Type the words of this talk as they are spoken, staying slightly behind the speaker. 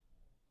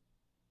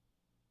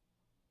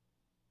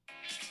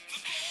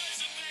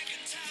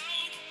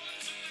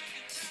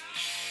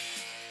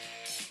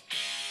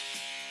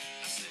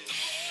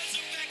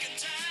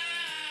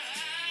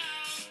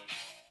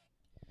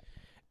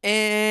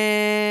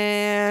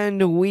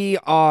And we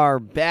are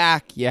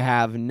back. You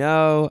have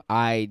no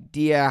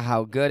idea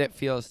how good it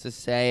feels to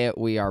say it.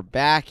 We are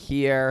back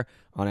here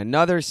on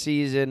another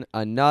season,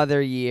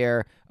 another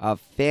year of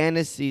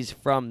Fantasies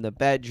from the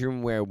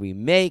Bedroom, where we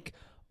make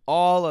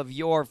all of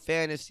your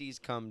fantasies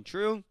come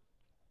true.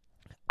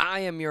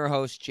 I am your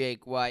host,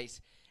 Jake Weiss,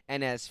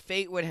 and as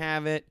fate would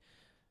have it,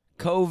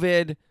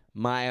 COVID,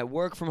 my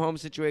work from home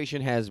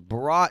situation has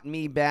brought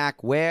me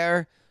back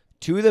where?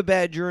 To the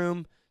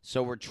bedroom.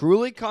 So we're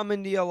truly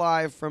coming to you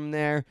live from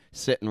there,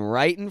 sitting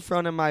right in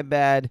front of my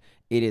bed.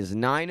 It is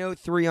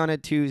 9:03 on a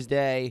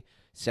Tuesday,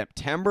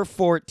 September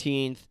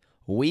 14th.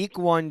 Week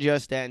 1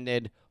 just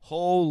ended.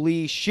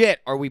 Holy shit,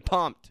 are we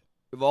pumped?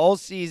 Of all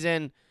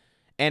season.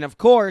 And of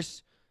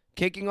course,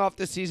 kicking off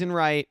the season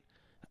right,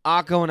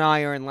 Akko and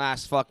I are in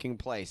last fucking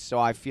place. So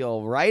I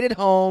feel right at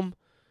home.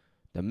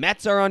 The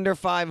Mets are under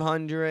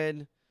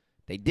 500.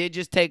 They did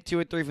just take 2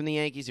 or 3 from the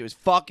Yankees. It was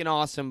fucking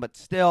awesome, but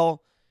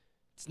still,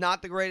 it's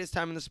not the greatest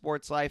time in the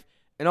sports life.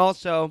 And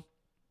also,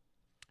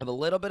 I have a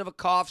little bit of a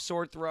cough,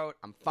 sore throat.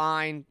 I'm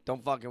fine.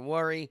 Don't fucking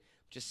worry.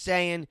 Just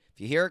saying,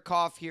 if you hear a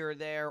cough here or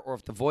there, or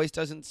if the voice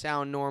doesn't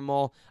sound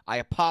normal, I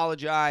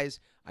apologize.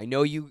 I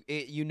know you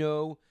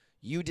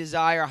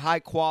desire high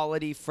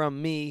quality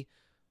from me,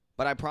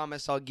 but I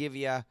promise I'll give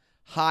you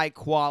high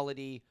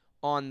quality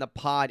on the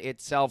pod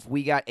itself.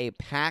 We got a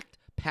packed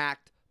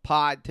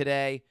pod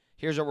today.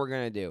 Here's what we're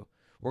going to do.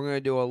 We're going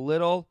to do a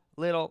little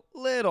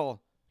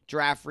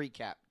draft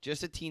recap.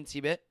 Just a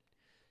teensy bit.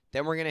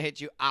 Then we're going to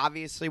hit you,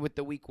 obviously, with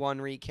the Week 1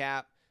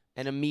 recap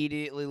and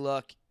immediately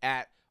look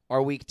at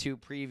our Week 2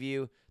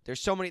 preview.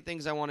 There's so many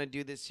things I want to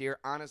do this year.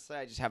 Honestly,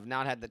 I just have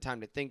not had the time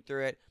to think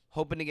through it.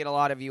 Hoping to get a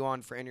lot of you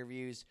on for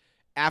interviews.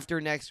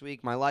 After next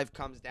week, my life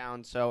comes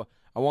down, so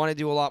I want to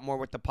do a lot more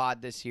with the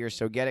pod this year,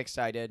 so get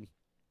excited.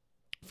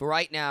 For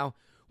right now,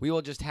 we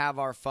will just have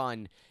our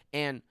fun.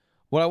 And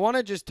what I want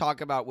to just talk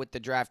about with the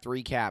draft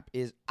recap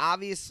is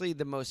obviously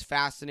the most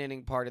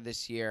fascinating part of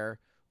this year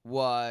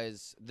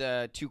was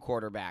the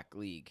 2-quarterback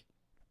league.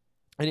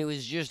 And it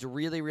was just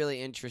really,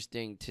 really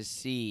interesting to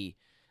see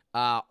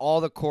all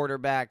the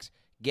quarterbacks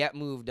get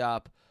moved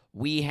up.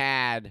 We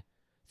had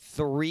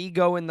 3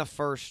 go in the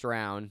first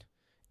round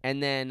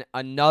and then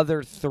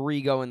another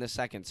 3 go in the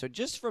second. So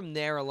just from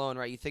there alone,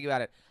 right, you think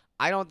about it,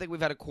 I don't think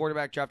we've had a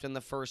quarterback drafted in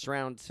the first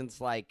round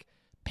since, like,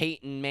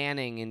 Peyton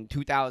Manning in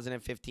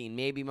 2015.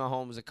 Maybe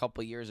Mahomes a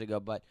couple years ago,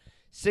 but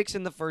 6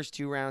 in the first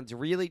 2 rounds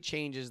really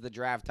changes the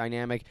draft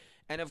dynamic.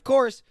 And, of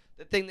course,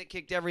 the thing that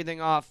kicked everything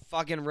off,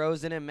 fucking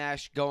Rosen and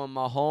Mesh going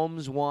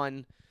Mahomes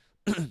won.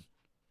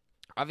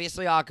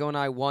 Obviously, Akko and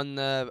I won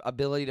the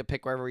ability to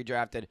pick wherever we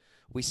drafted.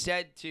 We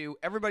said to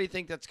everybody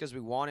think that's because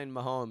we wanted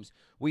Mahomes.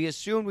 We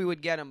assumed we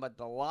would get him, but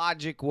the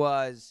logic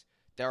was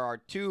there are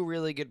 2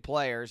 really good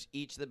players,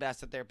 each the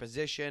best at their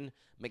position,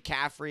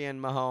 McCaffrey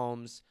and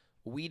Mahomes.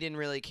 We didn't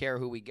really care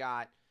who we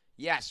got.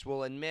 Yes,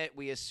 we'll admit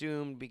we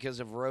assumed because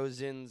of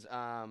Rosen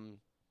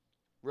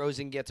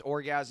gets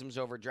orgasms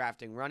over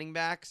drafting running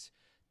backs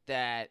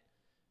that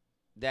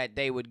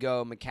they would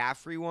go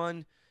McCaffrey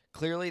 1.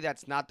 Clearly,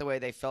 that's not the way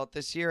they felt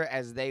this year,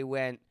 as they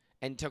went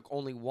and took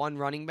only 1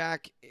 running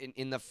back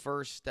in the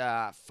first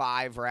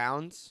 5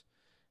 rounds,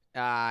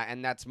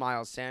 and that's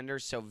Miles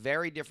Sanders. So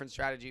very different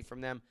strategy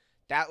from them.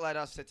 That led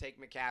us to take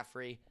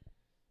McCaffrey.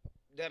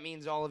 That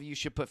means all of you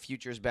should put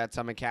futures bets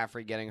on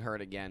McCaffrey getting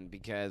hurt again,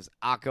 because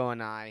Akko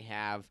and I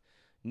have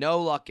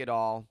no luck at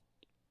all.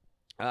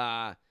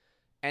 And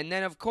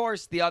then, of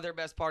course, the other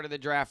best part of the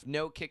draft,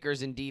 no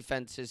kickers and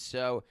defenses.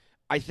 So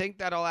I think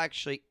that'll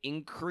actually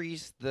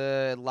increase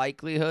the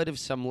likelihood of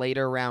some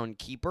later round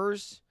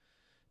keepers,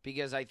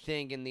 because I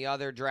think in the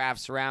other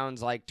drafts,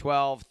 rounds like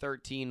 12,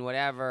 13,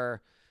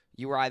 whatever,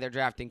 you were either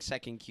drafting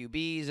second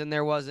QBs and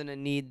there wasn't a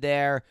need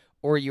there,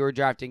 or you were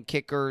drafting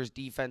kickers,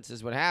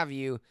 defenses, what have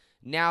you.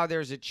 Now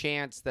there's a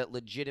chance that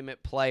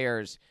legitimate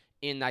players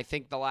in, I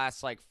think, the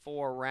last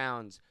 4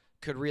 rounds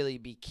could really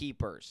be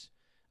keepers.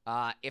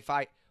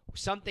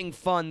 Something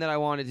fun that I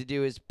wanted to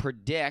do is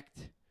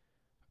predict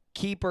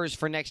keepers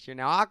for next year.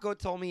 Now, Akko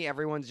told me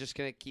everyone's just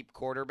going to keep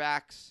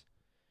quarterbacks,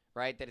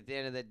 right? That at the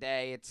end of the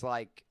day, it's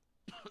like,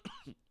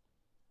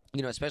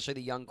 especially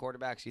the young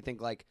quarterbacks, you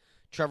think like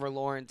Trevor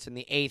Lawrence in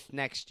the 8th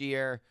next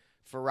year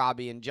for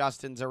Robbie and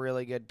Justin's a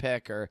really good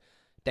pick, or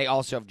they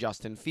also have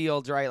Justin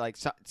Fields, right? Like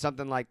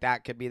something like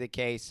that could be the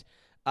case.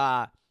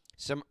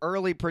 Some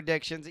early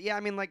predictions. Yeah,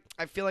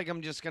 I feel like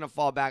I'm just going to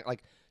fall back.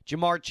 Like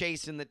Jamar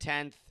Chase in the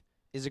 10th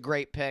is a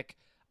great pick.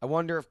 I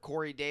wonder if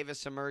Corey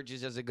Davis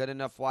emerges as a good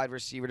enough wide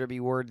receiver to be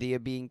worthy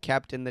of being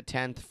kept in the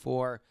 10th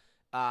for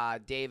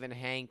Dave and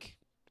Hank.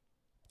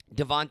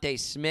 Devontae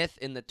Smith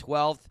in the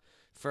 12th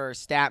for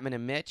Statman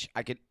and Mitch.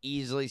 I could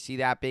easily see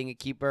that being a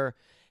keeper.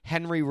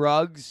 Henry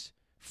Ruggs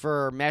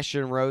for Mesh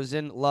and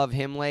Rosen. Love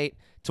him late.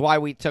 It's why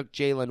we took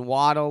Jalen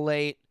Waddle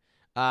late.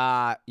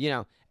 And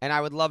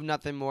I would love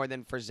nothing more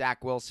than for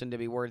Zach Wilson to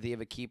be worthy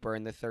of a keeper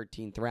in the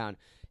 13th round.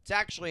 It's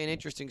actually an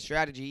interesting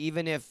strategy,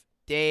 even if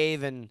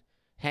Dave and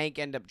Hank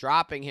end up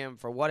dropping him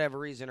for whatever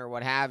reason or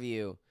what have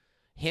you.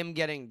 him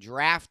getting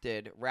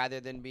drafted rather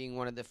than being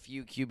one of the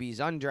few QBs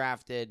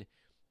undrafted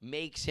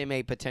makes him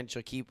a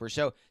potential keeper.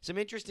 So some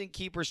interesting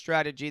keeper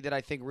strategy that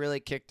I think really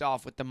kicked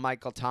off with the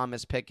Michael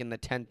Thomas pick in the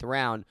 10th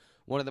round,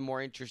 one of the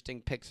more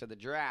interesting picks of the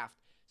draft,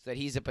 so that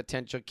he's a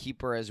potential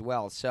keeper as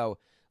well. So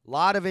a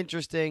lot of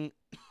interesting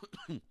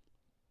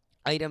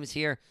items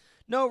here.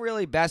 No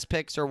really best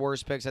picks or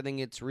worst picks. I think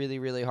it's really,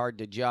 really hard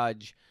to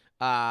judge.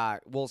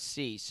 We'll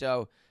see.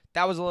 So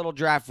that was a little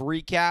draft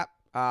recap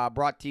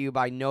brought to you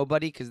by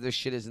nobody because this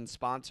shit isn't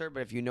sponsored.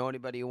 But if you know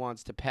anybody who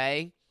wants to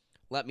pay,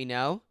 let me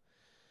know.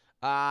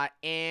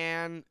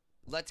 And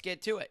let's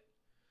get to it.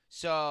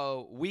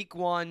 So week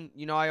 1,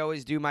 I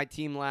always do my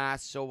team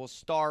last. So we'll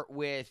start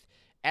with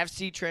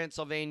FC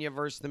Transylvania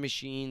versus the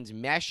Machines,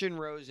 Mesh and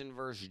Rosen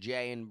versus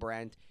Jay and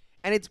Brent.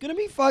 And it's going to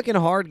be fucking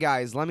hard,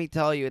 guys. Let me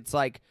tell you. It's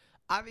like,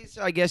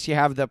 obviously, I guess you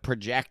have the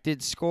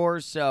projected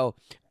scores, so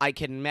I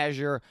can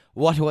measure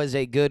what was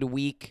a good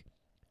week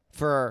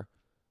for,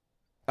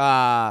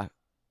 what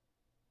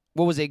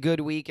was a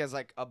good week as,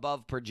 like,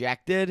 above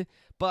projected.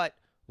 But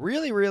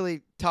really,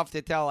 really tough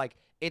to tell. Like,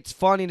 it's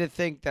funny to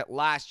think that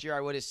last year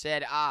I would have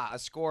said, a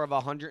score of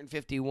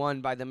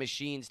 151 by the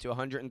Machines to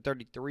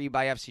 133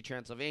 by FC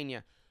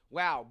Transylvania.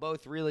 Wow,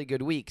 both really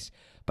good weeks.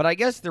 But I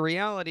guess the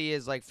reality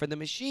is, like, for the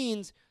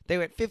Machines, they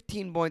went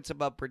 15 points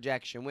above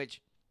projection, which,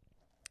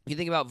 if you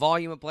think about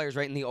volume of players,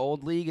 right, in the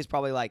old league is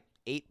probably like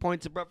 8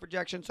 points above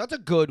projection. So that's a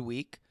good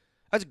week.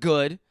 That's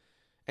good.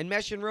 And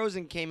Mesh and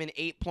Rosen came in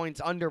 8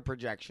 points under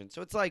projection.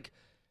 So it's like,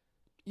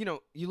 you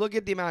look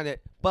at the amount of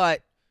it,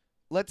 but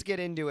let's get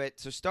into it.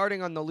 So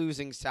starting on the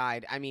losing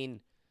side, I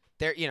mean,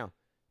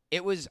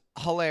 it was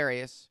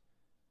hilarious.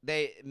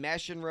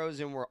 Mesh and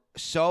Rosen were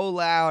so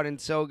loud and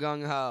so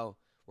gung-ho.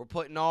 We're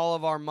putting all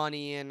of our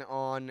money in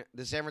on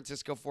the San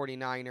Francisco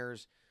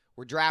 49ers.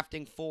 We're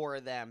drafting 4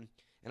 of them.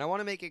 And I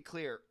want to make it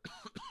clear,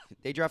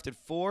 they drafted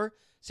 4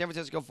 San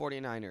Francisco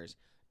 49ers.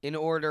 In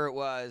order, it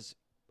was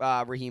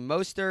Raheem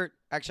Mostert.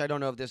 Actually, I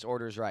don't know if this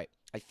order is right.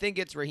 I think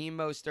it's Raheem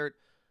Mostert,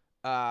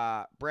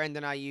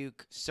 Brandon Ayuk,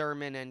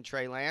 Sermon, and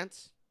Trey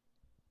Lance.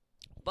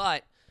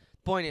 But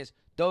the point is,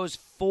 those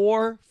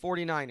 4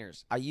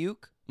 49ers,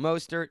 Ayuk,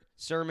 Mostert,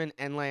 Sermon,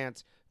 and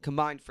Lance,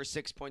 combined for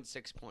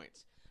 6.6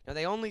 points. Now,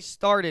 they only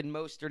started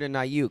Mostert and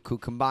Ayuk, who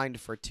combined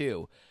for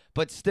 2.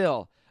 But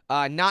still,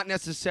 not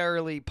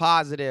necessarily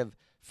positive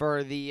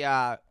for the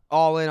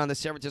all-in on the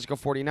San Francisco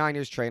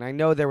 49ers train. I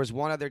know there was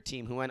one other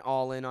team who went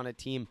all-in on a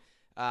team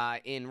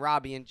in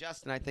Robbie and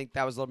Justin. I think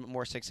that was a little bit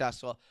more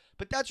successful.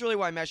 But that's really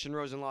why Mesh and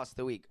Rosen lost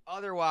the week.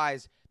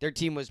 Otherwise, their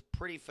team was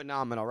pretty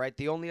phenomenal, right?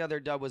 The only other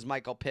dub was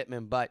Michael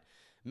Pittman, but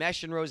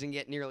Mesh and Rosen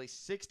get nearly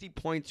 60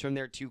 points from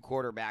their 2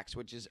 quarterbacks,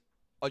 which is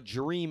a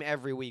dream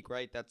every week,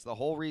 right? That's the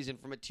whole reason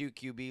from a 2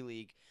 QB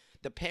league.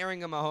 The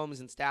pairing of Mahomes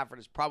and Stafford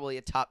is probably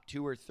a top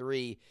 2 or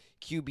 3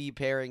 QB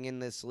pairing in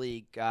this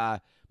league,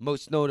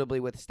 most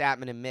notably with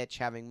Statman and Mitch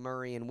having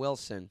Murray and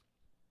Wilson.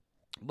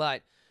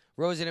 But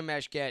Rosen and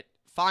Mesh get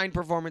fine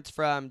performance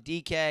from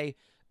DK.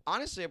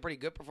 Honestly, a pretty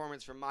good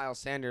performance from Miles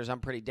Sanders. I'm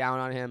pretty down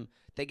on him.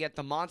 They get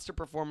the monster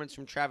performance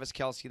from Travis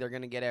Kelce they're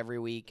going to get every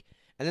week.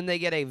 And then they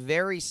get a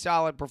very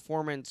solid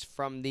performance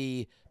from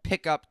the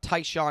pickup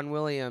Tyson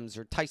Williams.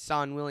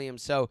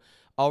 So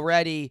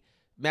already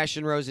Mesh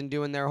and Rosen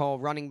doing their whole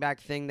running back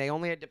thing. They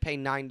only had to pay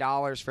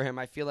 $9 for him.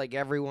 I feel like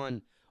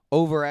everyone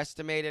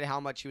overestimated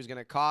how much he was going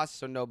to cost,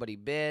 so nobody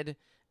bid.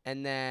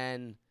 And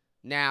then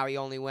now he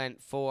only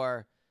went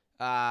for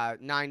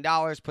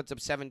 $9, puts up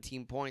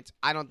 17 points.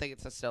 I don't think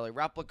it's necessarily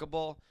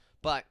replicable,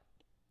 but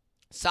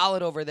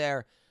solid over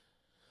there.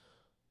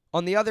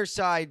 On the other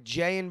side,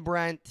 Jay and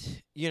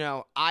Brent,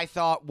 I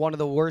thought one of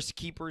the worst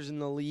keepers in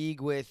the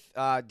league with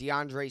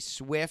DeAndre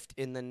Swift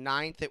in the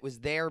 9th. It was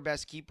their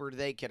best keeper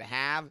they could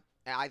have.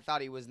 I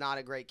thought he was not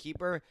a great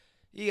keeper.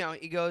 He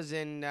goes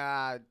and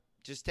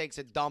just takes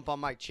a dump on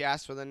my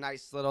chest with a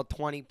nice little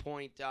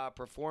 20-point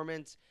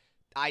performance.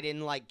 I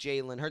didn't like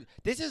Jalen Hurts.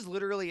 This is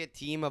literally a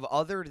team of,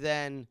 other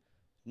than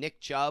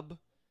Nick Chubb,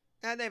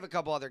 and they have a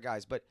couple other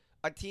guys, but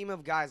a team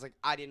of guys like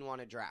I didn't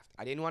want to draft.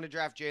 I didn't want to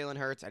draft Jalen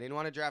Hurts. I didn't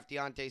want to draft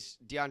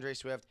DeAndre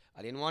Swift.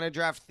 I didn't want to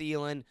draft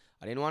Thielen.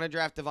 I didn't want to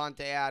draft Devontae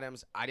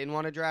Adams. I didn't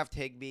want to draft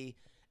Higbee.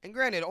 And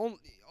granted,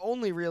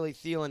 only really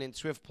Thielen and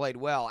Swift played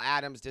well.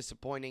 Adams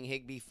disappointing,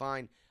 Higbee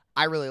fine.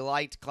 I really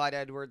liked Clyde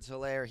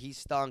Edwards-Helaire. He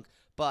stunk.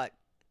 But,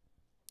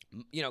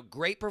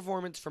 great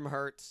performance from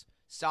Hurts,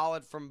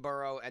 solid from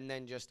Burrow, and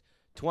then just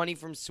 20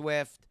 from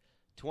Swift,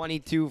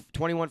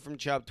 21 from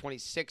Chubb,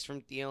 26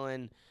 from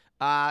Thielen.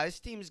 This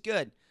team's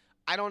good.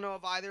 I don't know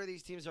if either of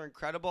these teams are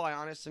incredible. I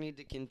honestly need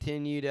to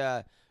continue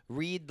to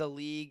read the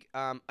league.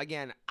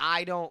 Again,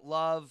 I don't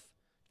love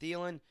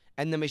Thielen,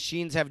 and the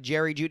Machines have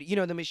Jerry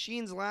Jeudy. The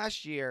Machines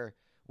last year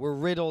were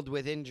riddled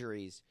with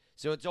injuries,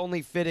 so it's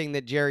only fitting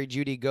that Jerry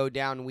Jeudy go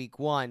down week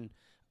 1.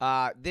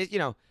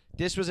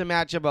 This was a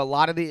matchup.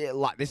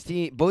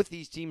 Both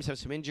these teams have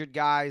some injured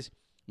guys.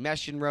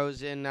 Mesh and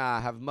Rosen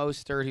have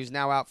Mostert, who's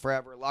now out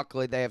forever.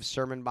 Luckily, they have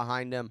Sermon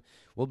behind him.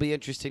 Will be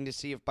interesting to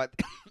see if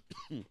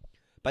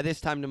by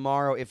this time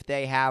tomorrow, if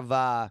they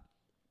have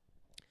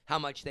how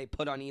much they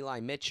put on Eli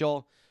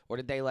Mitchell, or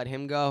did they let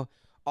him go?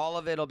 All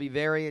of it will be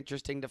very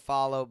interesting to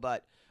follow,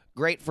 but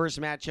great first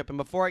matchup. And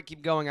before I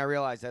keep going, I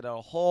realize that a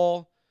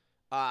whole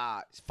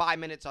 5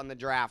 minutes on the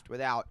draft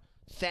without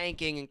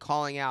thanking and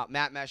calling out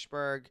Matt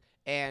Meshberg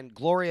and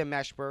Gloria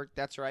Meshberg.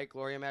 That's right,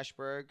 Gloria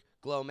Meshberg,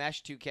 Glow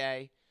Mesh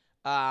 2K,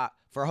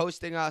 for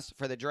hosting us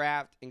for the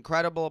draft.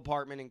 Incredible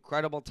apartment,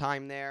 incredible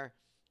time there.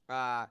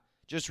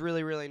 Just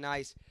really, really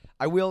nice.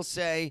 I will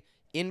say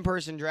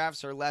in-person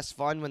drafts are less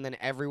fun when then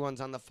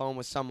everyone's on the phone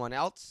with someone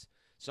else.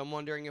 So I'm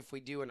wondering if we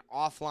do an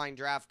offline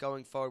draft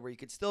going forward where you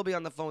could still be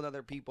on the phone with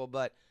other people,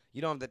 but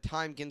you don't have the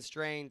time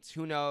constraints.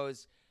 Who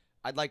knows?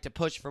 I'd like to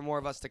push for more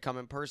of us to come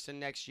in person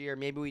next year.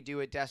 Maybe we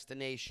do a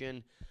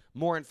destination.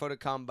 More info to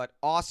come, but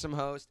awesome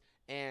host.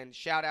 And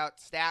shout out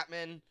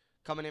Statman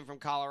coming in from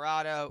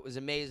Colorado. It was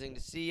amazing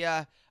to see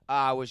ya.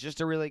 It was just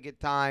a really good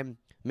time.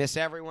 Miss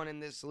everyone in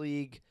this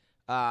league.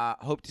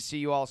 Hope to see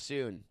you all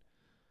soon.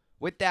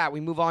 With that, we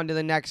move on to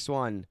the next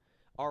one.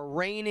 Our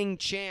reigning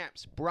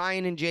champs,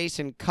 Brian and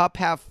Jason, cup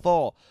half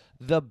full.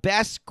 The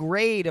best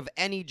grade of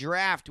any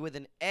draft with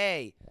an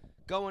A.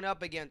 Going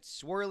up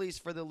against Swirlies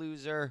for the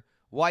loser,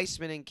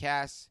 Weissman and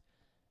Cass.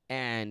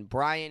 And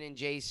Brian and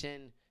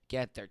Jason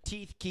get their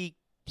teeth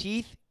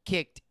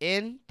kicked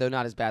in, though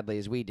not as badly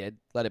as we did,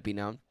 let it be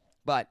known.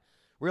 But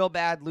real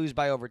bad, lose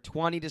by over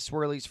 20 to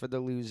Swirlies for the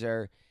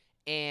loser.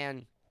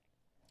 And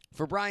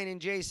for Brian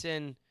and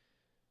Jason,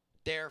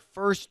 their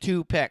first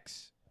two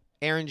picks,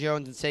 Aaron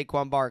Jones and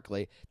Saquon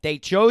Barkley, they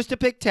chose to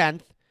pick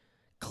 10th.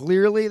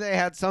 Clearly, they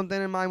had something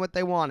in mind what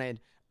they wanted.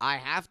 I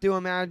have to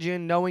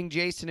imagine, knowing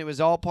Jason, it was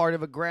all part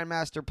of a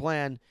grandmaster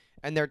plan,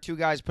 and their two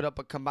guys put up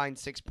a combined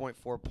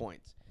 6.4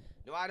 points.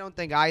 No, I don't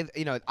think I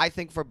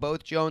think for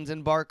both Jones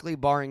and Barkley,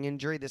 barring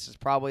injury, this is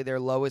probably their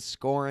lowest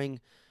scoring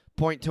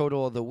point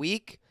total of the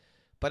week.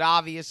 But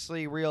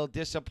obviously, real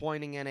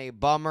disappointing and a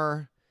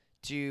bummer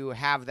to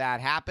have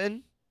that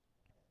happen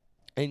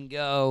and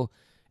go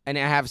and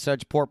have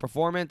such poor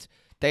performance.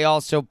 They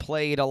also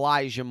played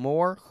Elijah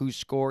Moore, who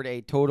scored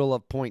a total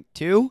of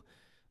 .2.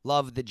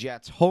 Love the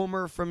Jets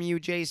homer from you,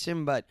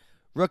 Jason, but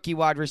rookie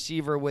wide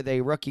receiver with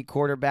a rookie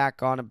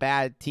quarterback on a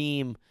bad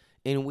team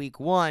in week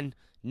one,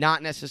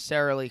 not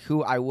necessarily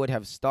who I would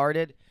have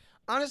started.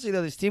 Honestly,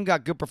 though, this team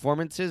got good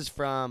performances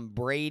from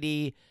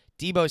Brady.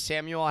 Deebo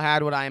Samuel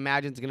had what I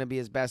imagine is going to be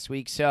his best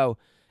week.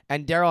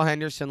 And Darrell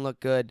Henderson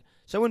looked good.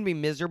 So I wouldn't be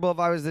miserable if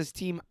I was this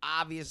team.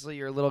 Obviously,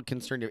 you're a little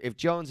concerned. If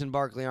Jones and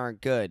Barkley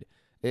aren't good,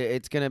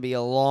 it's going to be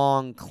a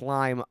long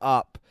climb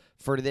up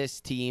for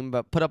this team.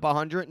 But put up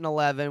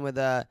 111 with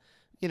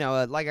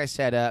like I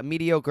said, a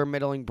mediocre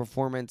middling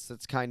performance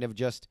that's kind of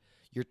just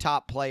your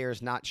top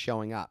players not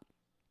showing up.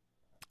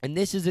 And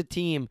this is a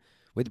team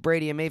with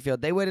Brady and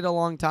Mayfield. They waited a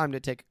long time to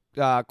take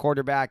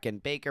quarterback,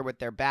 and Baker with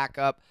their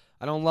backup.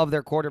 I don't love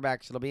their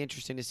quarterbacks. It'll be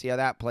interesting to see how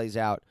that plays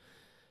out.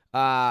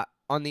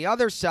 On the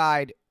other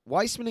side,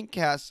 Weissman and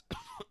Kess.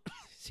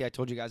 See, I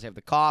told you guys I have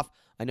the cough.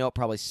 I know it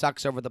probably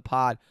sucks over the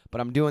pod,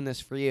 but I'm doing this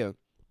for you.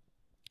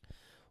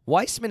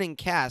 Weissman and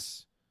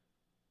Kess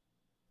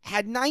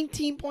had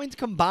 19 points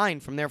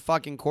combined from their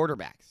fucking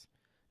quarterbacks.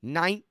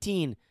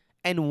 19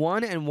 and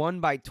won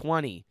by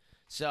 20.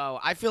 So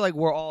I feel like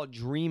we're all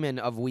dreaming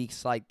of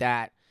weeks like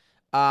that.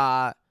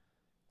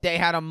 They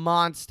had a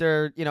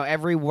monster,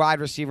 every wide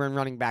receiver and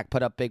running back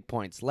put up big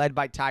points, led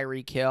by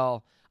Tyreek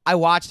Hill. I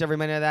watched every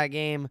minute of that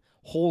game.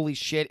 Holy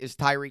shit, is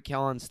Tyreek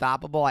Hill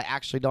unstoppable? I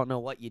actually don't know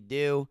what you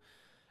do.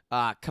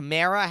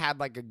 Kamara had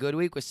like a good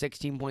week with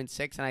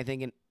 16.6, and I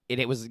think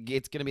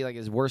it's going to be like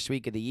his worst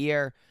week of the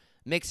year.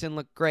 Mixon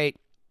looked great.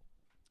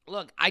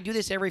 Look, I do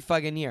this every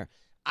fucking year.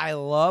 I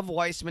love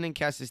Weissman and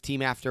Kess's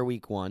team after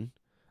week one.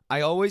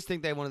 I always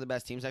think they have one of the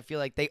best teams. I feel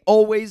like they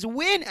always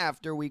win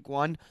after week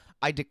one.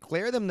 I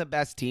declare them the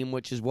best team,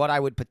 which is what I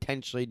would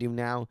potentially do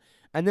now.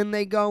 And then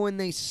they go and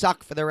they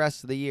suck for the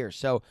rest of the year.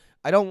 So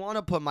I don't want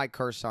to put my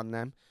curse on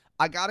them.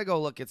 I got to go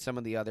look at some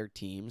of the other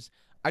teams.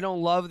 I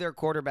don't love their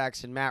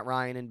quarterbacks in Matt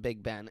Ryan and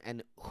Big Ben.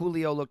 And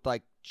Julio looked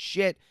like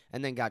shit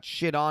and then got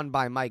shit on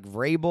by Mike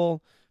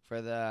Vrabel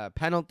for the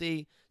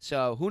penalty.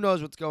 So who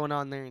knows what's going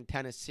on there in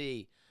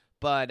Tennessee.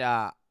 But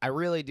I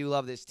really do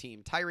love this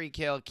team. Tyreek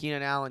Hill,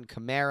 Keenan Allen,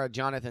 Kamara,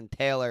 Jonathan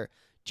Taylor,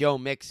 Joe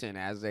Mixon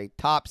as a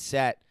top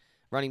set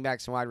running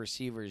backs and wide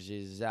receivers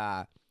is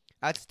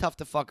that's tough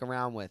to fuck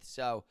around with.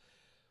 So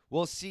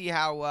we'll see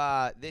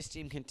how this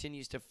team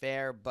continues to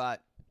fare.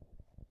 But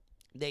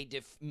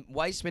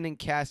Weissman and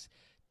Kess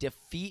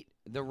defeat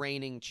the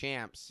reigning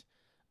champs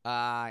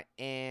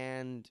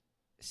and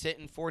sit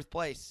in fourth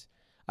place.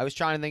 I was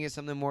trying to think of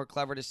something more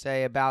clever to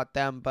say about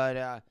them,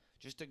 but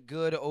just a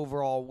good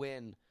overall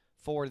win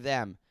for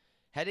them.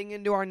 Heading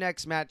into our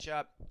next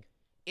matchup,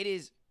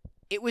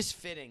 it was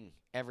fitting,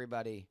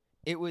 everybody.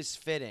 It was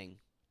fitting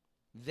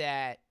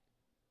that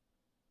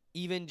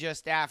even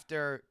just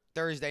after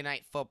Thursday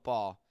Night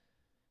Football,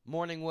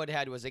 Morning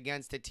Woodhead was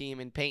against a team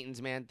in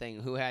Peyton's Man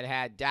Thing who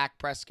had Dak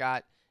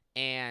Prescott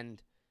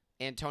and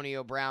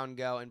Antonio Brown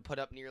go and put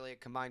up nearly a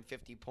combined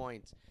 50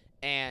 points.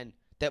 And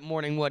that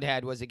Morning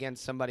Woodhead was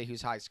against somebody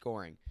who's high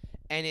scoring.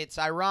 And it's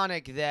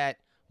ironic that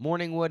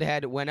Morning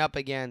Woodhead went up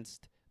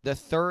against the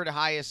fourth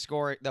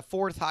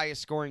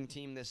highest scoring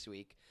team this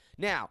week.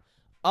 Now,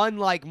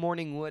 unlike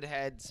Morning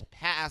Woodhead's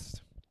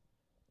past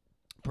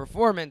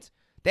performance,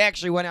 they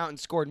actually went out and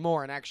scored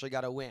more and actually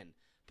got a win.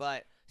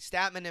 But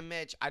Statman and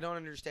Mitch, I don't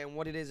understand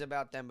what it is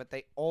about them, but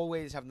they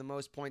always have the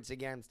most points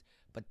against.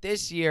 But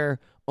this year,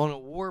 on a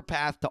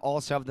warpath to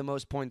also have the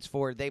most points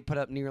for, they put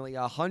up nearly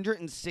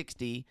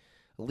 160,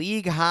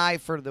 league high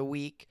for the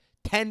week,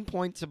 10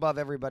 points above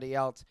everybody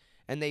else,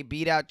 and they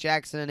beat out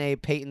Jackson and A.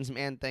 Peyton's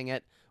Man-Thing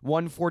at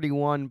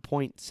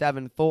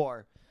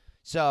 141.74.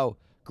 So,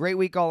 great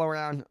week all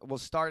around. We'll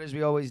start as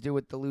we always do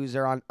with the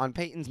loser. On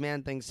Peyton's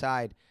Man-Thing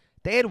side,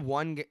 they had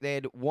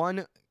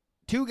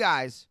two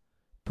guys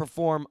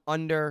perform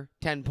under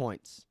 10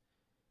 points.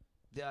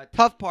 The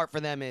tough part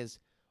for them is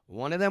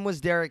one of them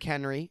was Derrick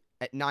Henry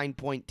at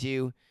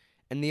 9.2,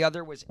 and the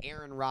other was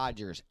Aaron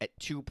Rodgers at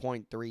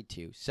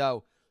 2.32.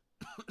 So,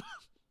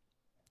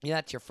 yeah,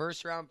 that's your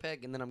first round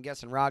pick, and then I'm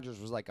guessing Rodgers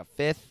was like a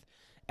fifth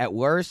at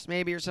worst,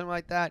 maybe, or something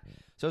like that.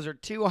 So those are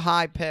two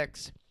high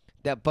picks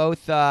that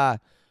both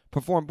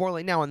perform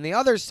poorly. Now, on the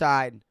other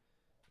side,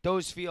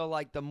 those feel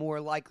like the more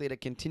likely to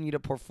continue to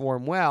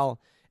perform well,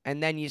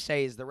 and then you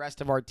say, is the rest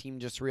of our team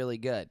just really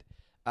good?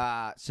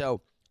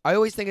 So I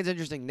always think it's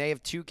interesting. They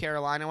have two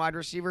Carolina wide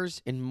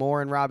receivers in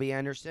Moore and Robbie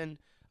Anderson.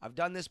 I've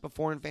done this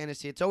before in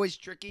fantasy. It's always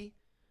tricky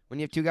when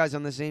you have two guys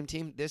on the same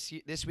team.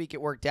 This week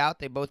it worked out.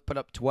 They both put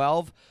up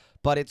 12,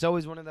 but it's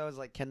always one of those,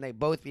 like, can they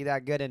both be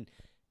that good? And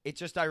it's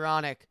just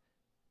ironic.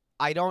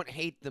 I don't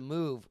hate the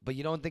move, but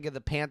you don't think of the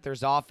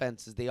Panthers'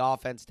 offense as the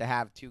offense to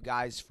have two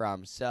guys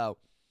from. So,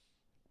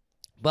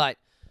 but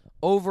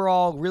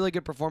overall, really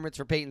good performance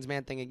for Peyton's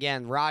Man-Thing.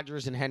 Again,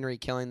 Rodgers and Henry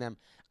killing them.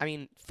 I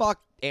mean, fuck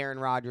Aaron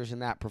Rodgers in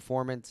that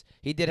performance.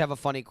 He did have a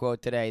funny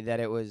quote today that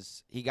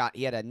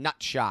he had a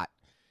nut shot.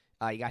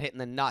 He got hit in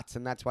the nuts,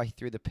 and that's why he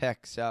threw the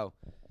pick. So,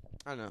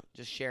 I don't know,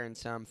 just sharing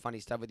some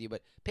funny stuff with you.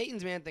 But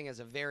Peyton's Man-Thing is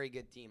a very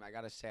good team, I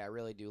got to say. I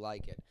really do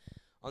like it.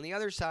 On the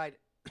other side,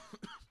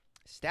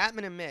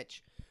 Statman and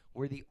Mitch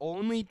were the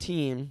only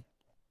team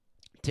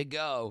to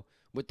go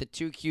with the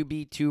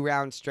 2QB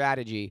 2-round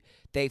strategy.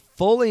 They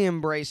fully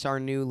embrace our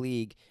new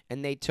league,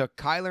 and they took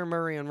Kyler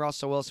Murray and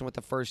Russell Wilson with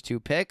the first two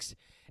picks,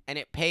 and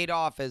it paid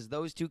off as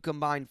those two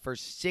combined for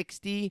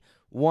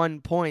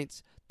 61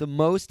 points, the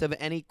most of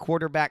any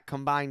quarterback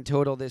combined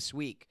total this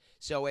week.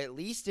 So at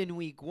least in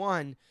week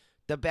one,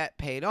 the bet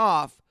paid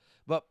off.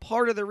 But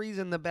part of the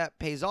reason the bet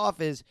pays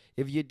off is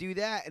if you do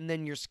that and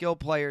then your skill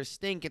players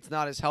stink, it's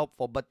not as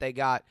helpful. But they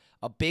got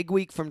a big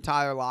week from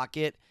Tyler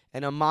Lockett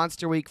and a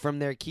monster week from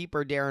their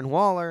keeper, Darren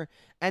Waller,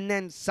 and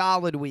then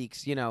solid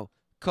weeks.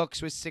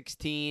 Cooks with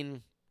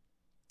 16,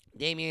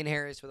 Damian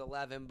Harris with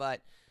 11,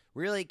 but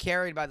really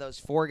carried by those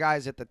four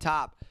guys at the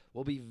top.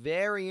 Will be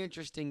very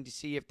interesting to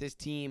see if this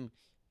team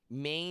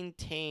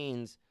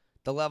maintains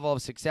the level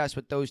of success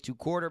with those two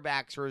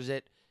quarterbacks, or is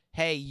it,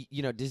 hey,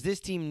 does this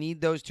team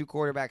need those two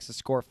quarterbacks to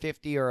score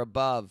 50 or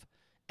above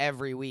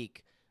every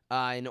week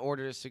in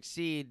order to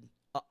succeed?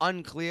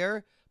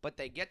 Unclear, but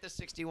they get the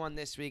 61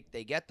 this week.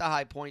 They get the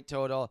high point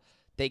total.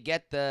 They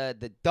get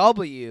the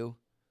W.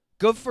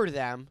 Good for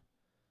them.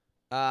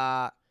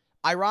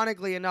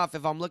 Ironically enough,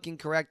 if I'm looking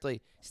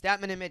correctly,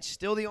 Statman and Mitch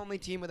still the only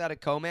team without a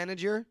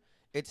co-manager.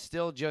 It's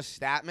still just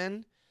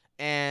Statman.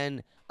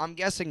 And I'm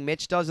guessing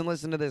Mitch doesn't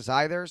listen to this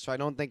either, so I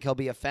don't think he'll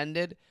be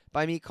offended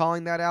by me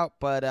calling that out.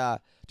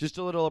 But just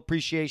a little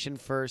appreciation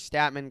for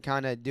Statman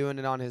kind of doing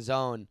it on his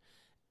own.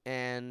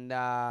 And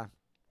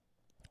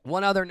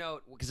one other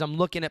note, because I'm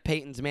looking at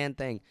Peyton's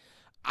Man-Thing.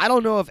 I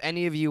don't know if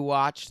any of you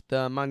watched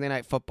the Monday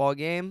Night Football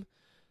game.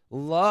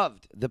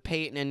 Loved the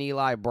Peyton and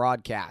Eli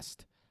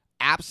broadcast.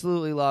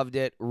 Absolutely loved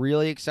it.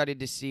 Really excited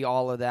to see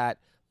all of that.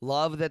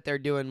 Love that they're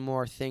doing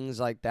more things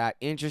like that.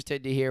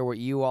 Interested to hear what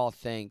you all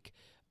think.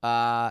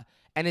 And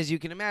as you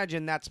can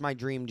imagine, that's my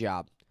dream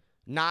job.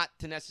 Not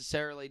to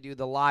necessarily do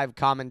the live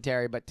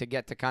commentary, but to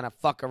get to kind of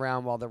fuck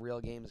around while the real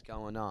game's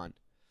going on.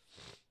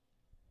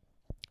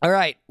 All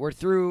right, we're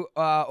through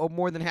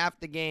more than half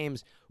the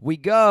games. We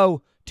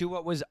go to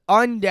what was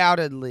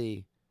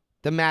undoubtedly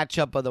the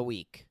matchup of the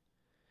week.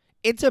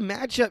 It's a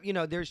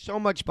matchup, there's so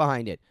much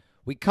behind it.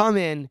 We come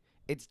in,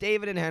 it's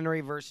David and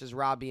Henry versus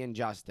Robbie and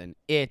Justin.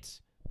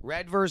 It's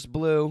red versus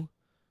blue.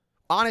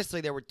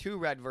 Honestly, there were two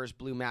red versus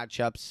blue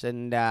matchups,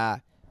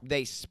 and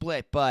they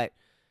split, but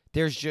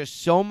there's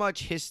just so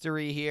much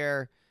history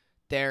here.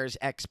 There's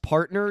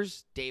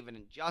ex-partners, David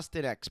and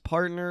Justin,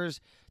 ex-partners.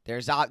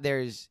 There's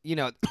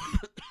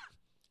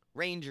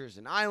Rangers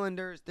and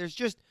Islanders. There's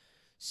just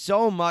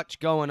so much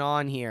going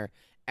on here.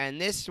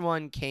 And this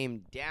one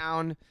came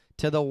down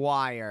to the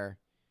wire.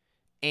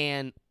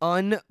 And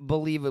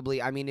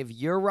unbelievably, if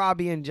you're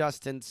Robbie and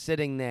Justin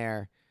sitting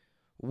there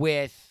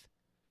with,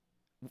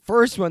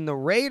 first when the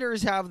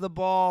Raiders have the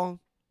ball,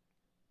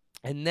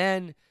 and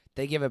then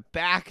they give it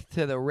back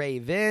to the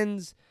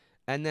Ravens,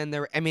 and then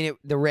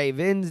the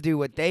Ravens do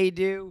what they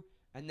do,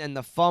 and then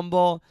the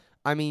fumble.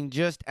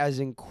 Just as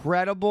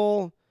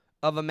incredible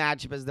of a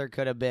matchup as there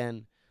could have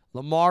been.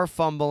 Lamar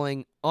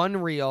fumbling,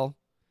 unreal.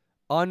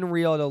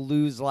 Unreal to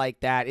lose like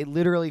that. It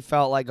literally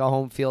felt like a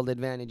home field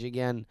advantage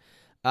again.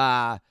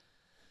 Robbie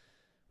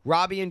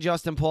and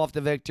Justin pull off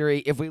the victory.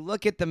 If we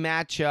look at the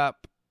matchup,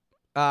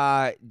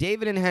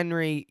 David and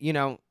Henry,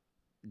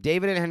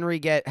 David and Henry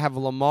have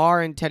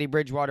Lamar and Teddy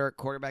Bridgewater at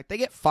quarterback. They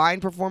get fine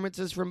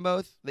performances from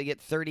both. They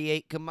get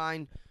 38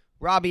 combined.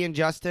 Robbie and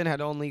Justin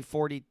had only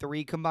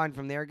 43 combined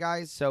from their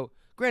guys. So,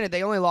 granted,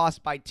 they only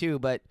lost by 2,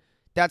 but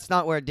that's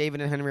not where David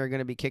and Henry are going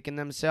to be kicking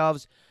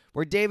themselves.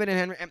 Where David and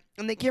Henry,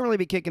 and they can't really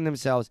be kicking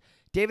themselves.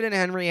 David and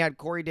Henry had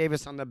Corey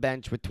Davis on the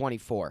bench with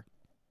 24.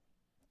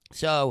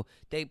 So,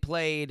 they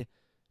played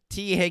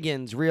T.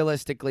 Higgins,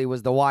 realistically,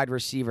 was the wide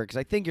receiver, because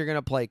I think you're going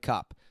to play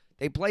Kupp.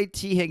 They played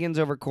T. Higgins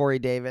over Corey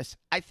Davis.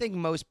 I think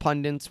most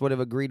pundits would have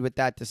agreed with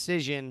that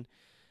decision.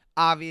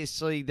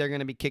 Obviously, they're going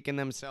to be kicking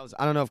themselves.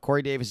 I don't know if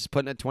Corey Davis is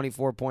putting a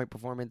 24-point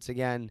performance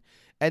again.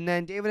 And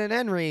then David and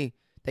Henry,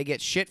 they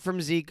get shit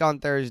from Zeke on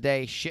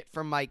Thursday, shit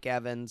from Mike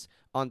Evans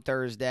on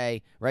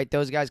Thursday, right?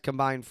 Those guys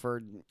combined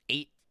for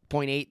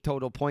 8.8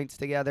 total points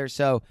together.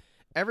 So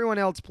everyone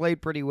else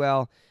played pretty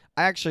well.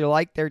 I actually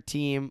like their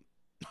team.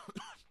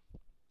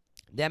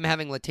 Them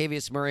having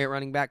Latavius Murray at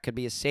running back could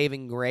be a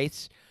saving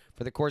grace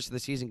for the course of the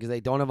season because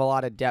they don't have a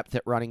lot of depth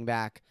at running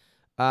back.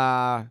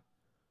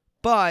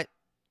 But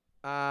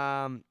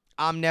I'm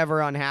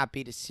never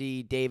unhappy to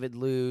see David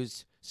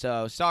lose.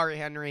 So sorry,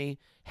 Henry.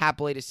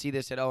 Happily to see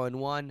this at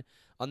 0-1.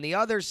 On the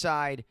other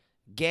side,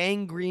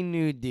 Gang Green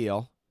New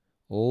Deal.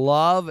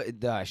 Love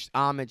the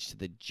homage to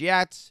the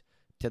Jets,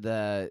 to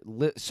the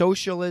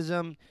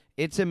socialism.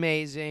 It's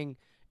amazing.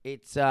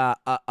 It's a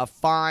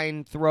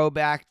fine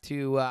throwback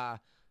to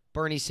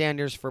Bernie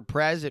Sanders for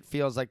Prez. It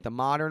feels like the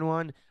modern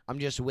one. I'm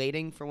just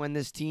waiting for when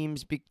this team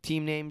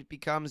name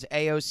becomes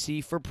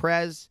AOC for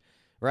Prez,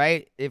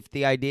 right? If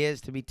the idea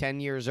is to be 10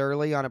 years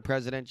early on a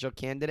presidential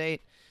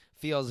candidate,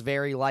 feels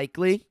very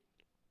likely.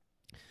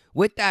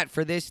 With that,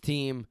 for this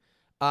team,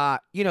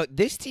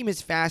 this team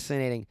is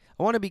fascinating.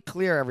 I want to be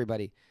clear,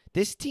 everybody.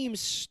 This team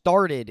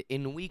started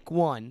in week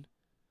 1,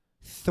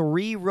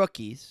 3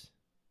 rookies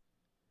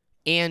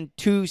and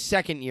 2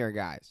 second-year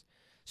guys.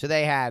 So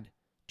they had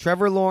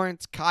Trevor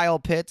Lawrence, Kyle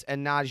Pitts,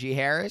 and Najee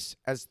Harris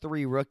as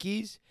 3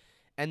 rookies.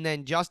 And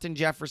then Justin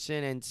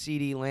Jefferson and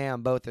CeeDee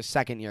Lamb, both as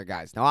second-year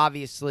guys. Now,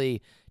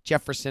 obviously,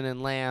 Jefferson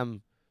and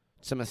Lamb,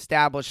 some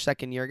established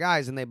second-year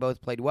guys, and they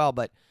both played well.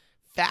 But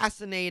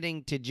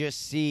fascinating to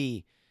just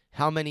see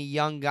how many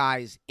young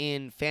guys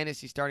in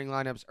fantasy starting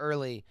lineups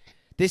early.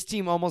 This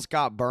team almost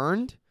got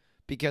burned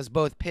because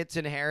both Pitts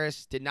and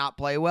Harris did not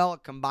play well,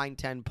 combined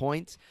 10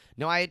 points.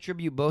 Now, I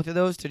attribute both of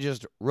those to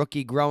just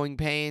rookie growing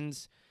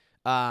pains.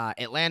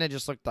 Atlanta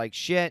just looked like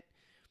shit.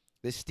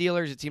 The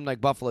Steelers, it seemed like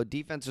Buffalo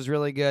defense was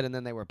really good, and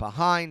then they were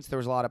behind, so there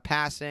was a lot of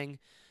passing.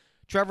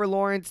 Trevor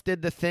Lawrence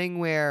did the thing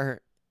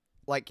where,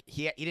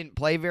 he didn't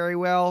play very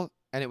well,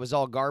 and it was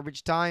all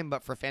garbage time,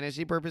 but for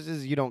fantasy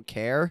purposes, you don't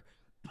care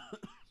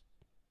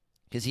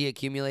because he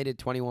accumulated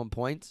 21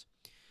 points.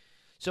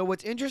 So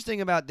what's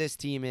interesting about this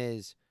team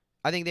is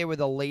I think they were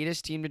the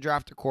latest team to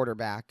draft a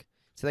quarterback,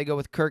 so they go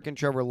with Kirk and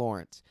Trevor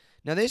Lawrence.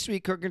 Now, this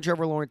week, Kirk and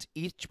Trevor Lawrence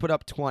each put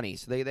up 20,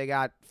 so they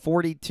got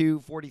 42,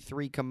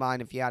 43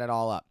 combined if you add it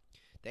all up.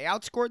 They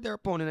outscored their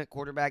opponent at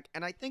quarterback,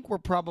 and I think we're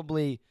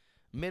probably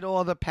middle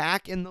of the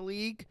pack in the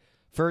league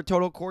for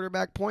total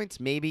quarterback points,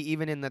 maybe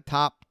even in the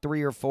top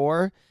 3 or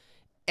 4.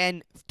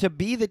 And to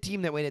be the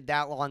team that waited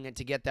that long and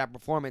to get that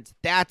performance,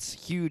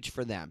 that's huge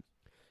for them.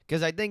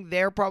 Because I think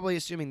they're probably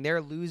assuming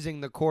they're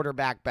losing the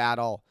quarterback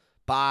battle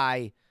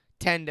by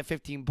 10 to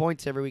 15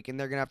 points every week, and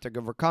they're going to have to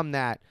overcome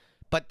that.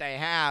 But they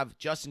have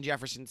Justin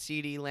Jefferson,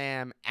 CeeDee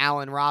Lamb,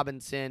 Allen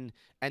Robinson,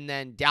 and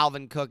then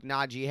Dalvin Cook,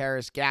 Najee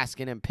Harris,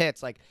 Gaskin, and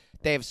Pitts.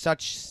 They have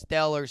such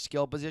stellar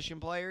skill position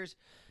players.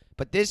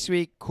 But this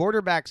week,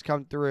 quarterbacks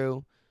come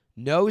through.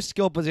 No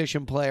skill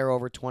position player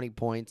over 20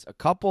 points. A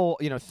couple,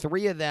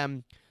 3 of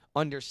them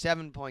under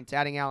 7 points,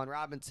 adding Allen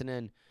Robinson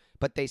in.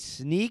 But they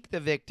sneak the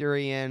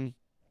victory in,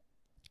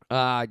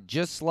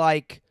 just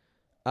like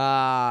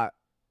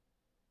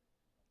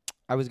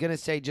I was going to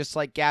say just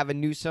like Gavin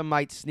Newsom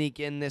might sneak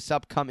in this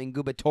upcoming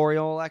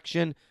gubernatorial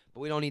election, but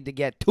we don't need to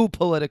get too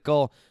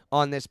political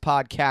on this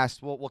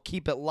podcast. We'll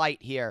keep it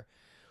light here.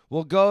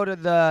 We'll go to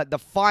the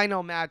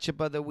final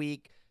matchup of the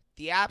week,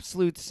 the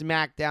absolute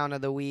smackdown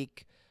of the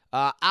week.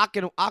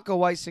 Aka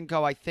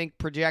Weisenko, I think,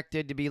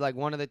 projected to be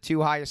one of the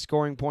 2 highest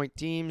scoring point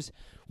teams.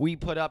 We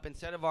put up,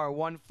 instead of our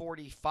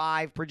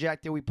 145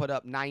 projected, we put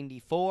up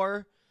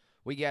 94.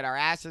 We get our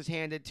asses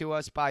handed to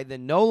us by the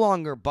no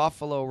longer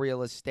Buffalo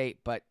real estate,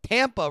 but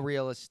Tampa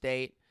real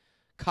estate.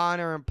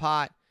 Connor and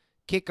Pot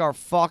kick our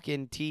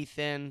fucking teeth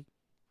in.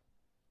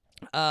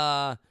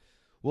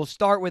 We'll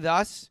start with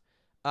us.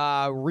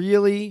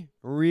 Really,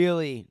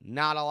 really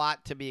not a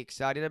lot to be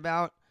excited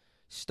about.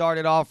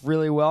 Started off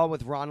really well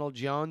with Ronald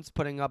Jones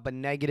putting up a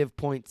negative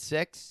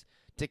 0.6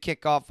 to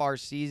kick off our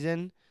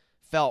season.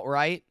 Felt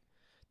right.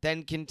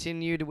 Then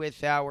continued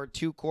with our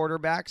 2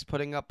 quarterbacks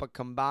putting up a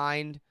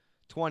combined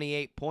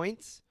 28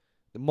 points.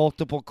 The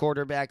multiple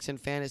quarterbacks in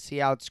fantasy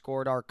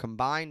outscored our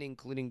combined,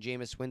 including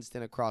Jameis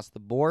Winston across the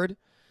board.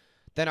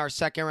 Then our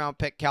second-round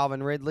pick,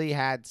 Calvin Ridley,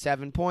 had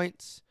 7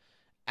 points.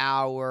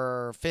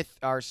 Our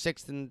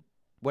sixth and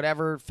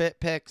whatever fit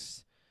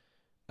picks,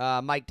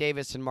 Mike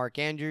Davis and Mark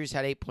Andrews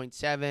had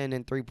 8.7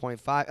 and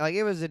 3.5. Like,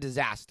 it was a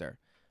disaster.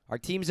 Our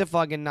team's a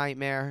fucking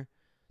nightmare.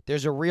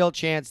 There's a real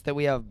chance that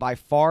we have by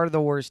far the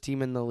worst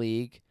team in the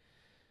league.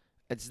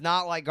 It's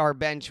not like our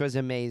bench was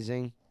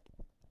amazing.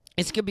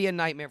 This could be a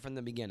nightmare from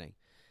the beginning.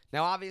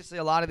 Now, obviously,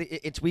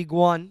 it's week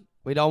 1.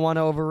 We don't want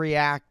to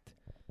overreact,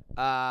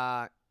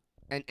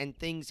 and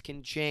things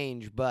can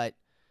change, but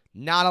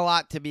not a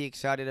lot to be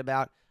excited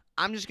about.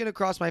 I'm just going to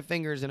cross my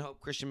fingers and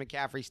hope Christian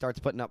McCaffrey starts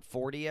putting up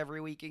 40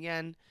 every week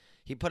again.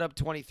 He put up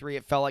 23.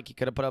 It felt like he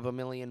could have put up a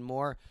million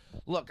more.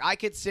 Look, I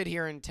could sit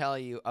here and tell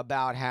you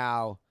about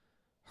how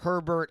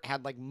Herbert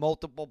had like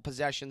multiple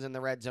possessions in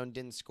the red zone,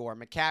 didn't score.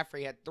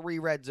 McCaffrey had 3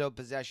 red zone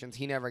possessions.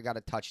 He never got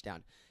a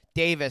touchdown.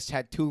 Davis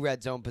had 2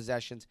 red zone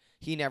possessions.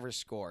 He never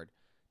scored.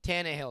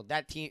 Tannehill,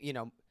 that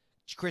team,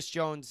 Chris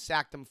Jones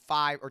sacked him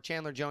 5, or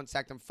Chandler Jones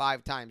sacked him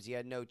 5 times. He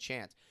had no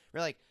chance.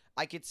 We're like,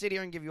 I could sit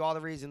here and give you all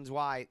the reasons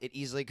why it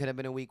easily could have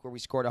been a week where we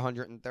scored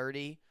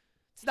 130.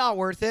 It's not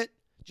worth it.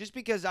 Just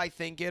because I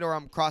think it or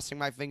I'm crossing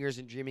my fingers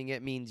and dreaming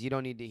it means you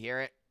don't need to hear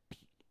it.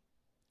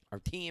 Our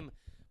team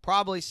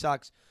probably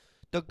sucks.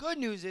 The good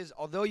news is,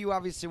 although you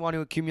obviously want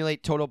to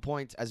accumulate total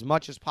points as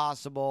much as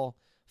possible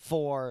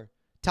for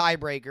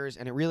tiebreakers,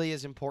 and it really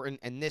is important,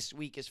 and this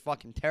week is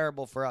fucking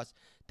terrible for us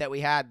that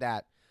we had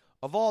that.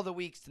 Of all the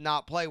weeks to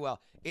not play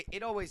well,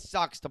 it always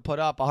sucks to put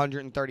up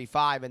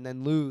 135 and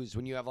then lose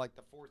when you have like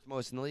the 4th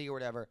most in the league or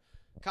whatever.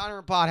 Connor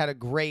and Pod had a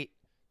great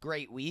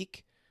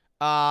week.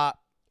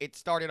 It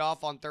started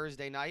off on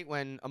Thursday night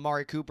when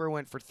Amari Cooper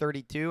went for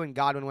 32 and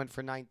Godwin went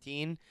for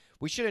 19.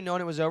 We should have known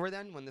it was over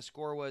then when the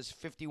score was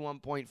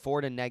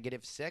 51.4 to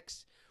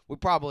 -6. We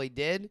probably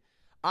did.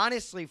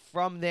 Honestly,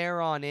 from there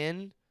on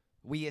in,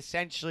 we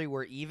essentially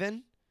were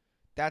even.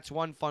 That's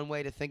one fun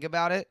way to think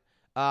about it.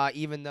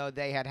 Even though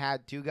they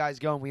had 2 guys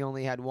go and we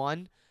only had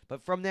 1.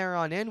 But from there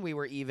on in, we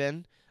were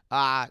even.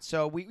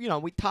 So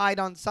we tied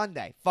on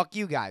Sunday. Fuck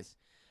you guys.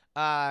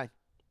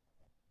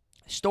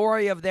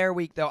 Story of their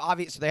week, though,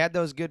 obviously they had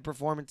those good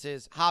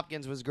performances.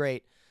 Hopkins was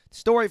great.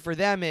 Story for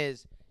them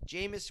is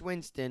Jameis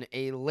Winston,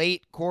 a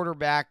late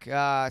quarterback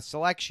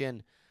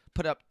selection,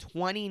 put up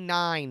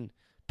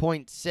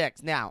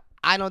 29.6. Now,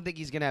 I don't think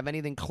he's going to have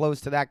anything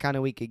close to that kind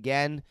of week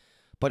again,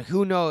 but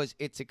who knows?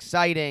 It's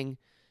exciting.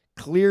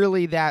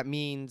 Clearly, that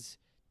means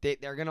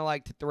that they're going to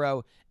like to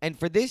throw. And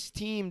for this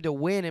team to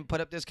win and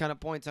put up this kind of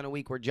points on a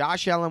week where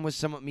Josh Allen was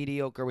somewhat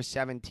mediocre with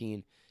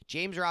 17,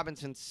 James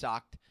Robinson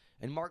sucked,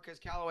 and Marcus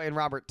Callaway and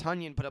Robert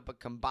Tonyan put up a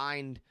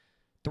combined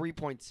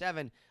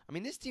 3.7. I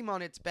mean, this team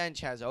on its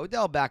bench has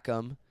Odell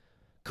Beckham,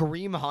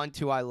 Kareem Hunt,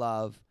 who I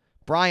love,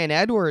 Bryan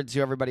Edwards,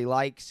 who everybody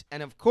likes,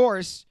 and, of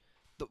course,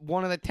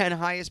 one of the 10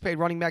 highest-paid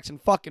running backs in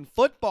fucking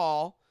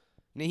football,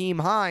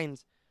 Nyheim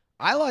Hines.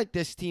 I like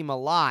this team a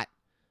lot.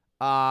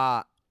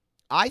 I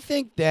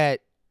think I'm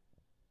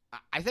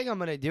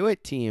going to do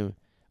it, team.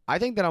 I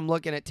think that I'm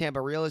looking at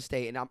Tampa real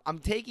estate, and I'm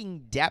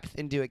taking depth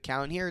into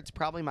account here. It's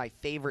probably my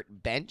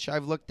favorite bench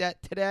I've looked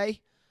at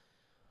today.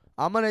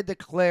 I'm going to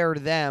declare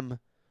them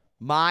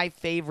my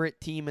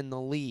favorite team in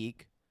the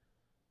league.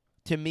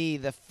 To me,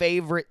 the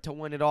favorite to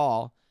win it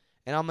all.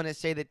 And I'm going to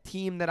say the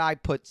team that I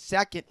put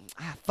second.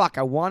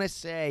 I want to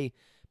say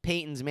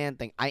Peyton's Man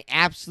thing. I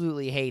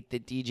absolutely hate the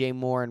DJ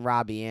Moore and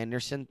Robbie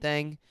Anderson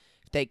thing.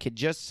 If they could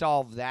just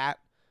solve that,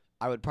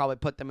 I would probably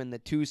put them in the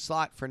 2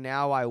 slot. For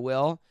now, I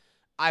will.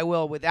 I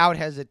will, without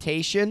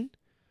hesitation,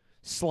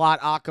 slot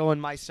Akko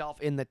and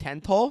myself in the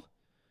 10th hole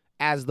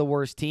as the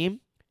worst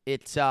team.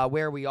 It's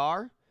where we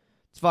are.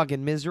 It's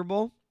fucking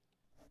miserable.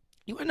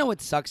 You want to know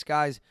what sucks,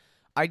 guys?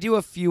 I do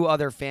a few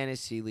other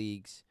fantasy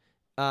leagues.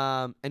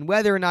 And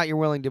whether or not you're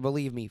willing to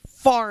believe me,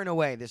 far and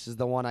away, this is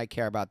the one I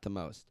care about the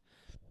most.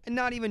 And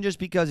not even just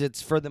because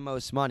it's for the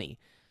most money.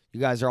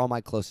 You guys are all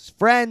my closest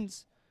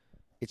friends.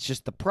 It's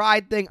just the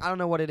pride thing. I don't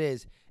know what it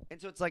is.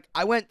 And so it's like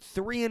I went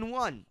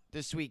 3-1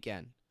 this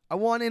weekend. I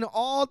won in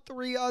all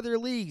 3 other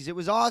leagues. It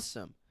was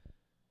awesome.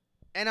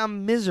 And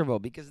I'm miserable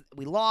because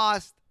we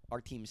lost. Our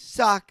team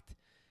sucked.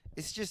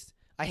 It's just,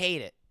 I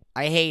hate it.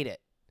 I hate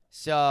it.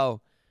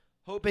 So,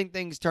 hoping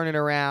things turn it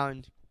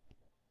around.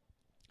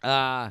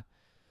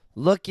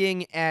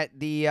 Looking at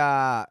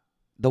the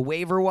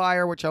waiver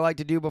wire, which I like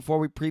to do before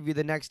we preview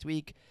the next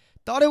week.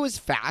 Thought it was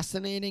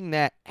fascinating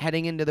that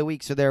heading into the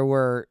week, so there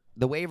were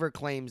the waiver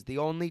claims. The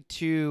only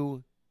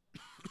 2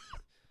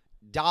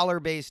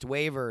 dollar-based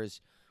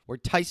waivers were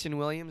Tyson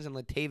Williams and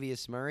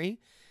Latavius Murray.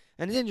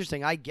 And it's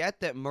interesting. I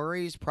get that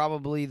Murray's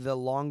probably the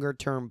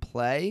longer-term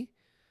play,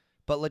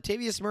 but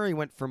Latavius Murray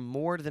went for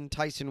more than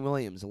Tyson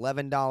Williams,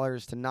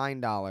 $11 to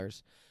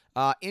 $9.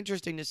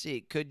 Interesting to see.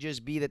 It could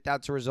just be that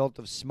that's a result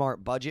of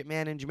smart budget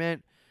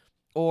management,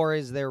 or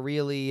is there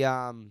really,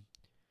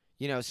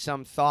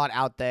 some thought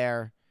out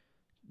there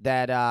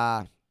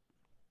that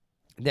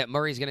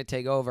Murray's going to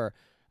take over?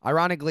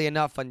 Ironically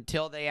enough,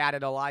 until they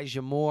added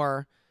Elijah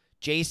Moore,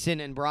 Jason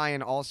and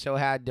Brian also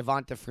had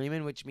Devonta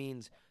Freeman, which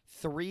means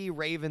 3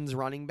 Ravens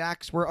running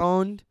backs were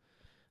owned.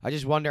 I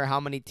just wonder how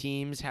many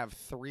teams have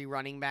 3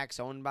 running backs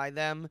owned by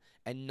them,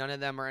 and none of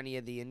them are any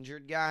of the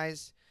injured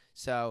guys.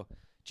 So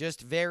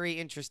just very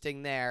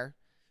interesting there.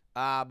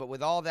 But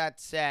with all that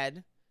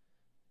said,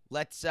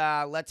 let's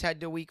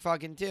head to week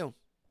fucking 2.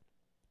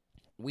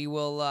 We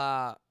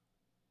will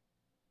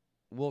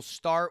we'll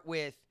start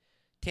with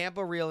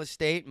Tampa Real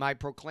Estate, my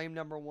proclaimed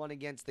number 1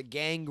 against the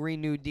Gang Green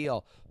New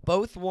Deal.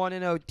 Both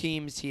 1-0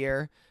 teams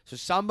here, so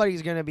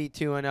somebody's going to be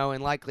 2-0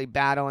 and likely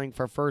battling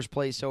for first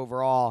place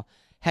overall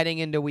heading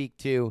into week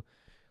 2.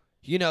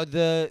 You know,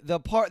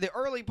 the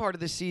early part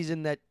of the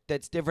season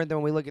that's different than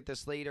when we look at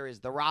this later is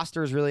the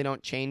rosters really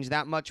don't change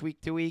that much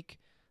week to week.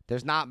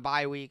 There's not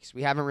bye weeks.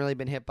 We haven't really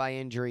been hit by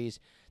injuries.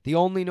 The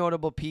only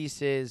notable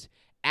piece is,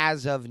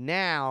 as of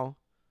now,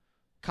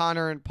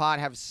 Connor and Pot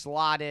have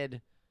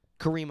slotted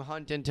Kareem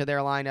Hunt into their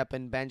lineup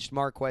and benched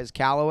Marquez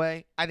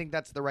Callaway. I think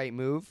that's the right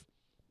move.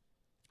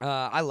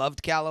 I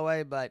loved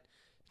Callaway, but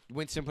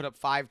Winston put up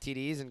 5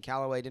 TDs and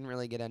Callaway didn't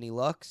really get any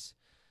looks.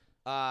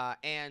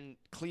 And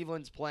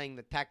Cleveland's playing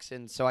the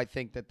Texans, so I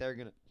think that they're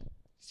going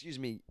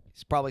to,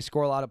 probably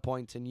score a lot of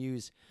points and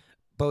use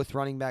both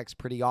running backs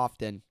pretty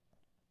often.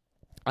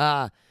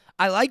 I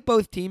like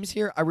both teams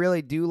here. I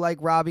really do like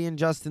Robbie and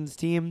Justin's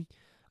team.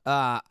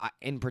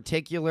 In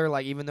particular,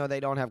 like, even though they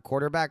don't have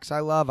quarterbacks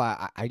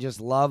I just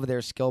love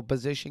their skill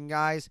position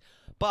guys.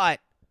 But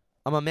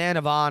I'm a man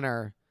of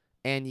honor,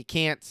 and you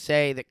can't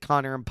say that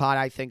Connor and Pot,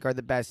 I think, are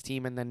the best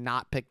team and then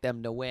not pick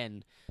them to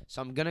win.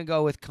 So I'm going to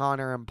go with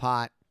Connor and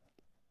Pot.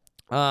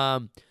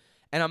 And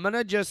I'm going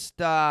to just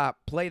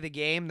play the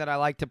game that I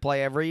like to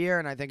play every year,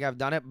 and I think I've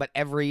done it, but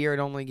every year it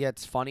only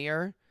gets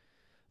funnier.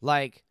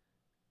 Like,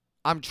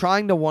 I'm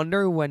trying to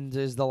wonder when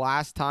is the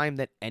last time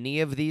that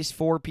any of these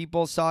 4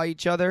 people saw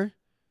each other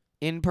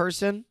in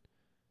person.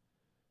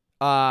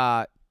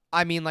 I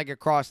mean, like,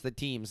 across the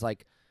teams.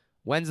 Like,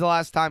 when's the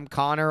last time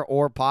Connor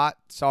or Pot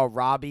saw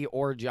Robbie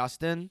or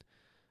Justin?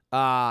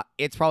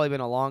 It's probably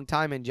been a long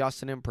time, and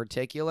Justin in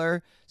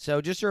particular. So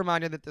just a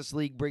reminder that this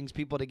league brings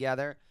people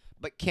together,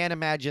 but can't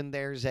imagine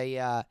there's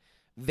a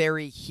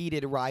very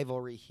heated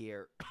rivalry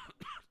here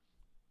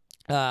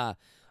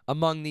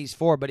among these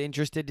 4, but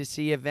interested to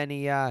see if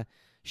any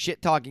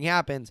shit-talking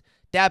happens.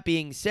 That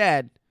being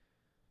said,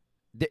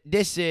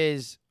 this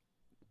is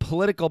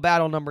political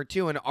battle number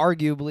 2, and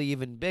arguably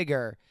even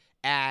bigger,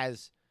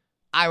 as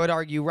I would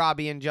argue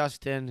Robbie and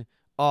Justin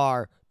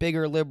are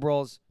bigger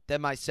liberals than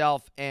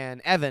myself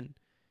and Evan,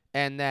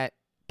 and that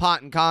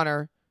Pot and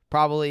Connor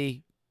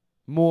probably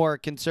more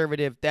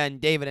conservative than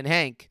David and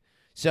Hank.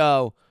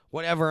 So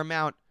whatever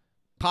amount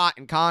Pot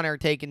and Connor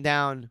taking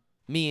down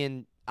me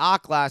and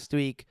Ock last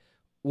week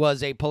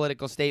was a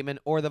political statement,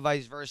 or the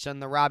vice versa,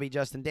 and the Robbie,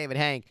 Justin, David,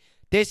 Hank.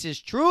 This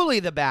is truly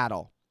the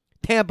battle.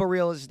 Tampa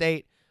Real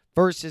Estate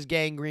versus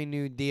Gang Green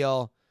New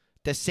Deal.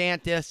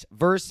 DeSantis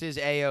versus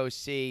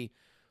AOC.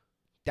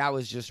 That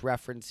was just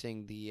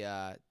referencing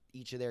the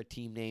each of their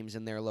team names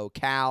and their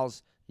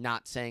locales.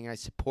 Not saying I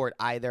support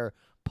either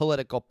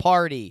political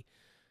party.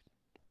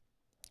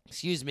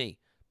 Excuse me.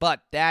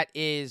 But that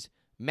is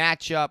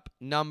matchup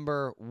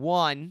number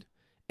 1,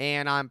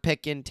 and I'm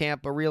picking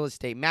Tampa Real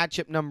Estate.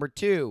 Matchup number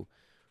 2.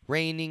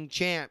 Reigning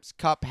champs,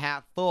 cup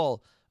half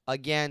full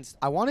against,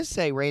 I want to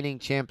say reigning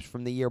champs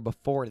from the year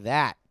before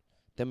that,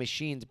 the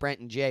Machines,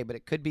 Brent and Jay, but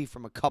it could be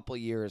from a couple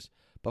years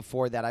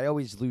before that. I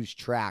always lose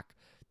track.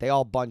 They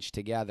all bunch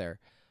together.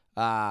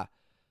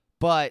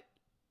 But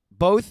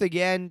both,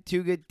 again,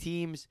 2 good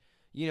teams.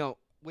 You know,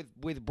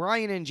 with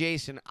Brian and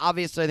Jason,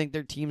 obviously I think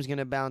their team's going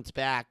to bounce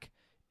back,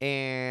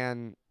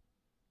 and,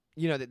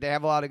 you know, they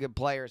have a lot of good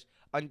players.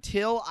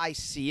 Until I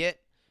see it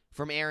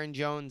from Aaron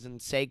Jones and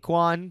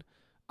Saquon,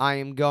 I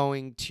am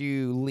going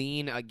to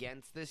lean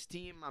against this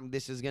team.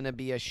 This is going to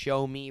be a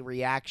show-me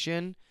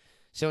reaction.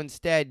 So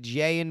instead,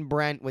 Jay and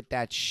Brent with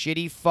that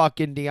shitty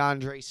fucking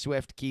DeAndre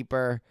Swift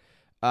keeper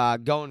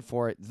going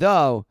for it.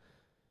 Though,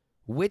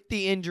 with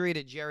the injury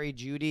to Jerry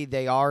Jeudy,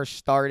 they are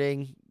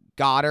starting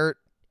Goddard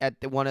at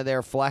one of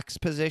their flex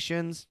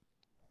positions.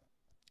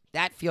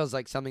 That feels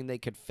like something they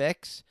could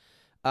fix.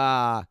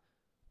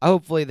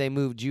 Hopefully they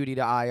move Jeudy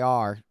to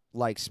IR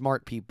like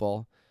smart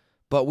people.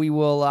 But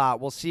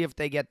we'll see if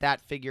they get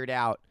that figured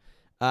out.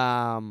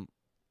 But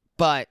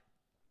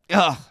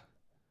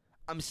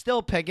I'm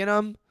still picking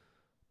them,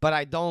 but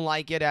I don't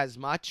like it as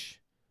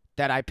much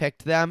that I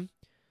picked them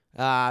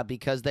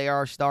because they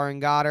are starring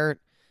Goddard.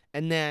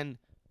 And then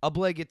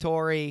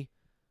obligatory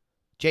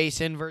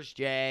Jason versus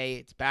Jay.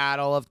 It's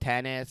battle of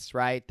tennis,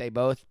 right? They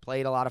both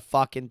played a lot of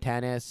fucking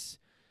tennis.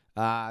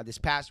 This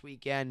past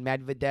weekend,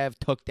 Medvedev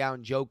took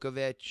down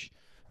Djokovic,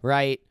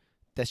 right?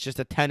 That's just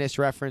a tennis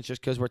reference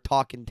just because we're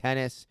talking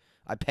tennis.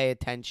 I pay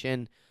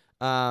attention.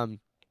 No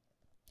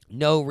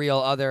real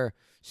other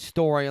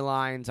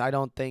storylines, I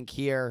don't think,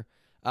 here.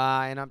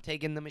 And I'm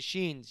taking the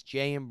Machines,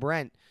 Jay and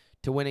Brent,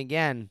 to win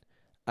again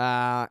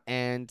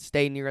and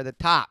stay near the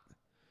top.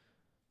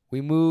 We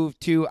move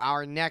to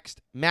our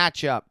next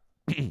matchup.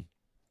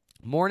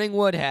 Morning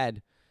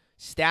Woodhead,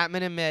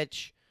 Statman and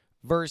Mitch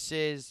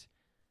versus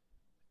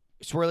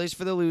Swirlies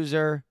for the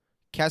loser,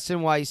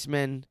 Kesson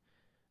Weissman.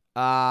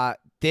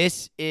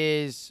 This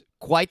is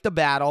quite the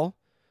battle.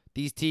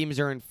 These teams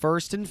are in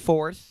first and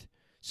fourth,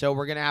 so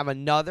we're going to have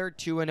another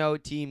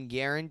 2-0 team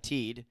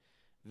guaranteed.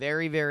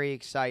 Very, very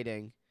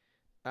exciting.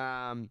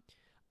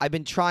 I've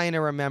been trying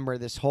to remember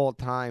this whole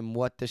time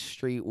what the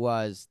street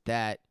was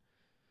that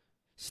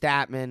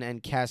Statman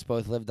and Kess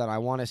both lived on. I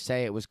want to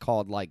say it was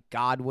called like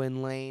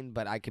Godwin Lane,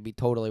 but I could be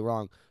totally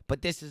wrong.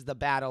 But this is the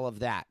battle of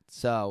that.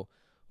 So,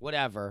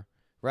 whatever,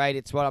 right?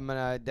 It's what I'm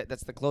going to,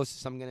 that's the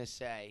closest I'm going to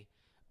say.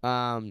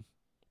 And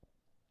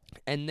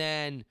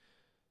then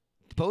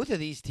both of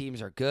these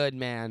teams are good,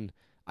 man.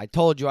 I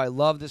told you I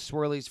love the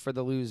swirlies for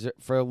the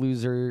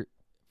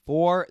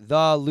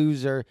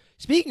loser.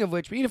 Speaking of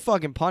which, we need a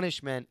fucking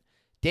punishment.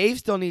 Dave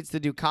still needs to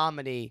do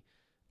comedy.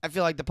 I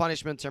feel like the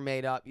punishments are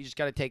made up. You just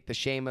got to take the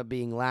shame of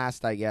being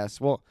last, I guess.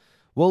 We'll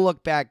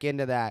look back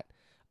into that.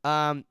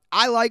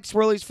 I like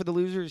swirlies for the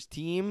losers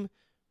team.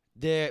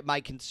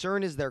 My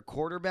concern is their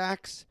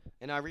quarterbacks,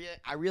 and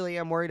I really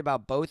am worried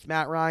about both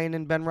Matt Ryan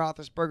and Ben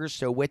Roethlisberger.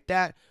 So with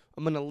that,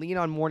 I'm going to lean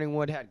on Morning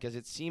Woodhead because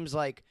it seems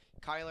like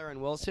Kyler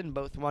and Wilson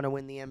both want to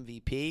win the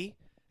MVP,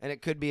 and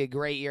it could be a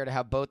great year to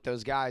have both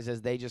those guys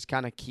as they just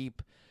kind of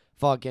keep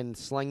fucking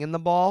slinging the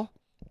ball.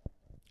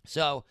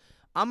 So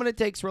I'm going to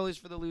take swirlies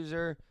for the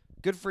loser.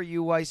 Good for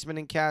you, Weissman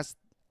and Cass.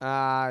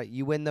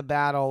 You win the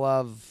battle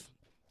of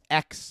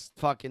X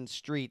fucking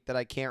street that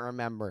I can't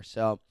remember.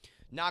 So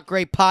not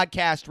great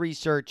podcast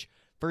research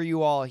for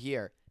you all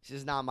here. This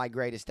is not my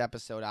greatest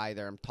episode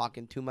either. I'm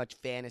talking too much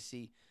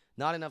fantasy.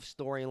 Not enough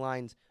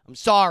storylines. I'm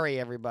sorry,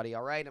 everybody,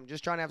 all right? I'm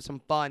just trying to have some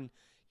fun.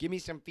 Give me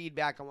some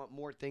feedback on what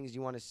more things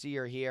you want to see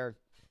or hear.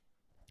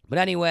 But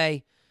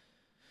anyway,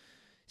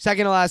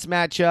 second to last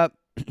matchup.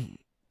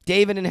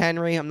 David and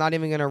Henry, I'm not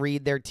even going to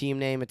read their team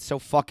name. It's so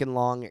fucking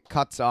long. It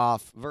cuts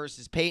off.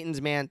 Versus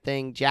Peyton's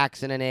Man-Thing,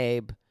 Jackson and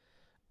Abe.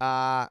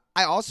 I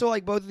also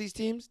like both of these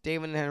teams.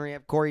 David and Henry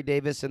have Corey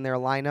Davis in their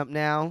lineup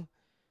now.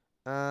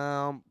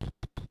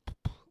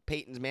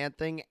 Peyton's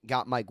Man-Thing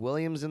got Mike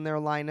Williams in their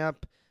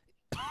lineup.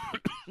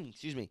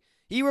 Excuse me.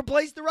 He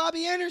replaced the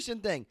Robbie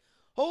Anderson thing.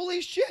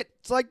 Holy shit.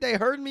 It's like they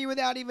heard me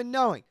without even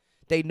knowing.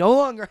 They no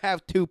longer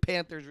have two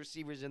Panthers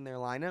receivers in their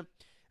lineup.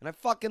 And I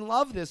fucking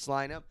love this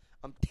lineup.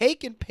 I'm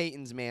taking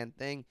Peyton's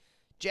Man-Thing,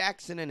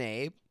 Jackson and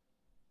Abe.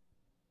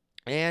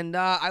 And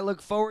I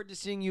look forward to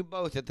seeing you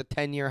both at the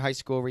 10-year high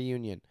school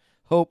reunion.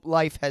 Hope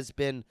life has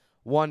been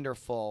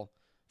wonderful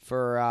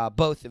for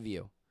both of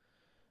you.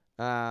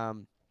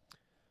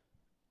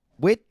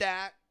 With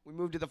that, we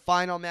move to the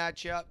final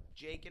matchup.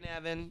 Jake and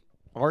Evan,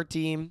 our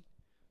team,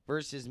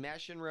 versus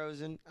Mesh and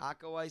Rosen.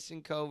 Akko Ice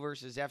and Co.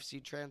 versus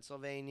FC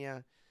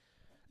Transylvania.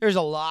 There's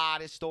a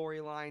lot of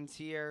storylines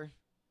here.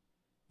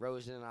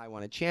 Rosen and I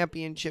won a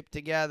championship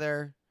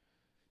together.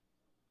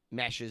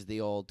 Mesh is the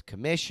old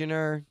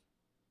commissioner.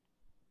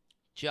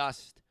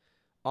 Just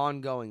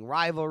ongoing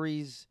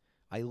rivalries.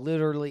 I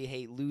literally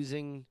hate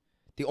losing.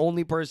 The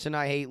only person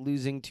I hate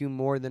losing to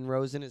more than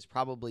Rosen is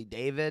probably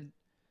David.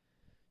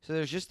 So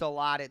there's just a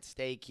lot at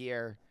stake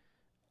here.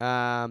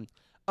 I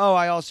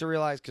also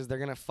realized because they're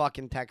going to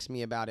fucking text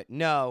me about it.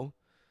 No.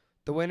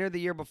 The winner the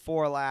year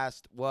before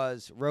last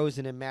was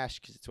Rosen and Mesh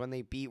because it's when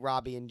they beat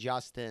Robbie and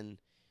Justin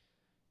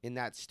in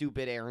that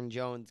stupid Aaron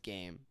Jones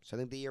game. So I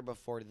think the year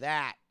before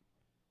that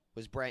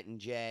was Brent and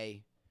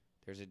Jay.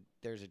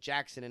 There's a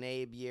Jackson and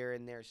Abe year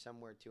in there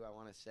somewhere too, I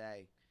want to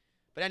say.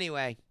 But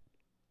anyway,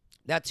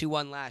 that's who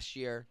won last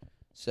year,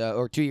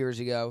 or 2 years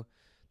ago,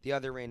 the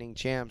other reigning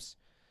champs.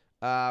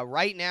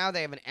 Right now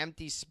they have an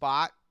empty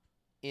spot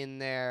in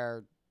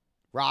their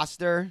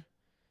roster,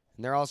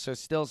 and they're also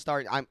still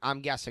starting.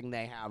 I'm guessing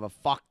they have a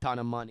fuck ton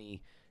of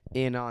money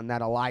in on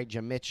that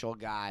Elijah Mitchell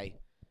guy.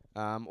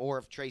 Or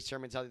if Trey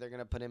Sermon's healthy, they're going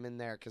to put him in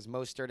there because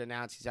Mostert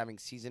announced he's having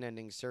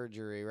season-ending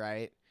surgery,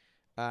 right?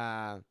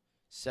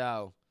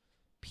 So,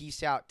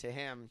 peace out to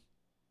him.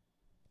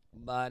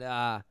 But,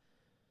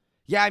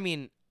 yeah, I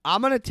mean,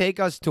 I'm going to take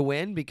us to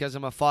win because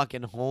I'm a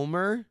fucking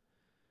homer.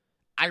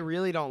 I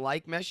really don't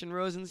like Mesh and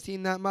Rosen's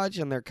team that much,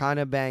 and they're kind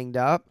of banged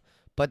up.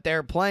 But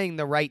they're playing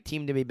the right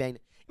team to be banged.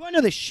 You want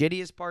to know the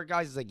shittiest part,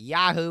 guys? Is like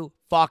Yahoo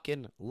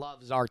fucking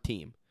loves our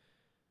team.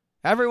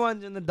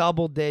 Everyone's in the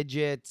double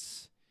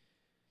digits.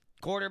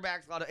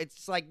 Quarterbacks,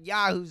 it's like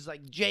Yahoo's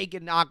like, Jake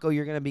and Akko,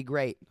 you're going to be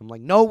great. I'm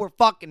like, no, we're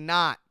fucking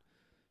not.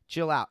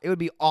 Chill out. It would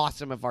be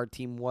awesome if our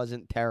team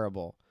wasn't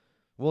terrible.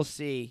 We'll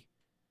see.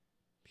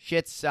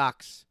 Shit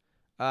sucks.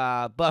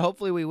 But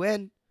hopefully we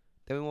win.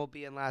 Then we won't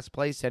be in last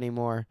place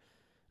anymore.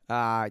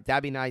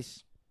 That'd be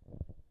nice.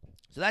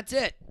 So that's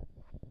it.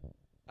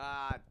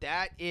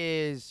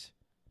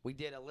 We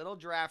did a little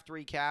draft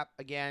recap.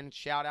 Again,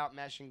 shout out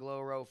Mesh and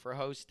Glowro for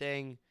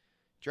hosting.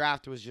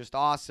 Draft was just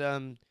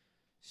awesome.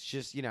 It's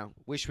just,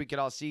 wish we could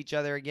all see each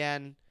other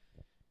again.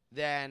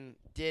 Then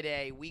did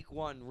a week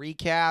 1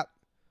 recap.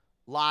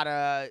 A lot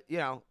of,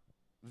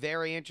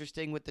 very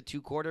interesting with the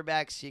two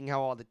quarterbacks, seeing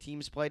how all the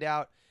teams played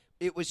out.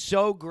 It was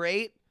so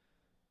great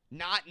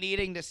not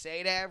needing to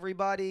say to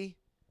everybody,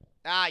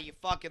 you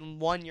fucking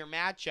won your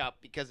matchup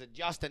because of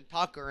Justin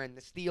Tucker and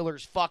the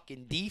Steelers'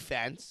 fucking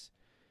defense.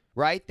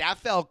 Right? That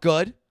felt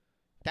good.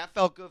 That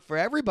felt good for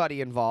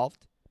everybody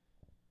involved.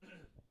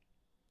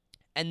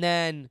 And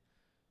then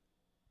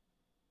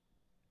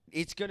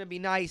it's going to be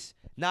nice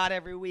not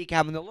every week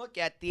having to look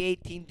at the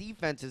 18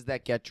 defenses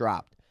that get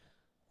dropped.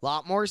 A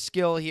lot more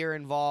skill here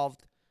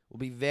involved. Will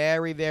be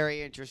very,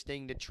 very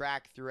interesting to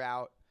track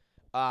throughout.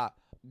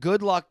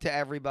 Good luck to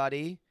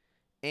everybody.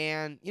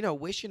 And,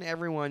 wishing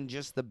everyone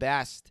just the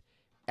best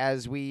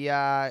as we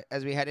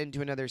head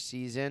into another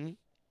season.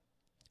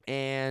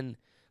 And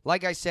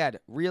like I said,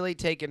 really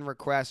taking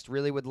requests.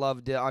 Really would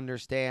love to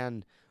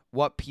understand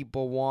what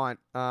people want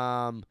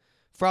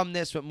from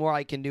this. What more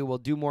I can do. We'll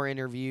do more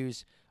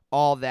interviews.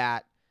 All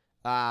that.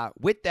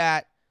 With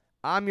that,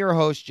 I'm your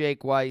host,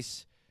 Jake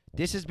Weiss.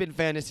 This has been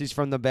Fantasies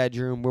from the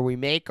Bedroom, where we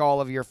make all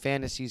of your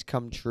fantasies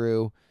come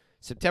true.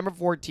 September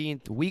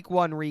 14th, Week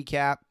 1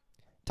 recap.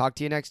 Talk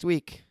to you next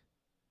week.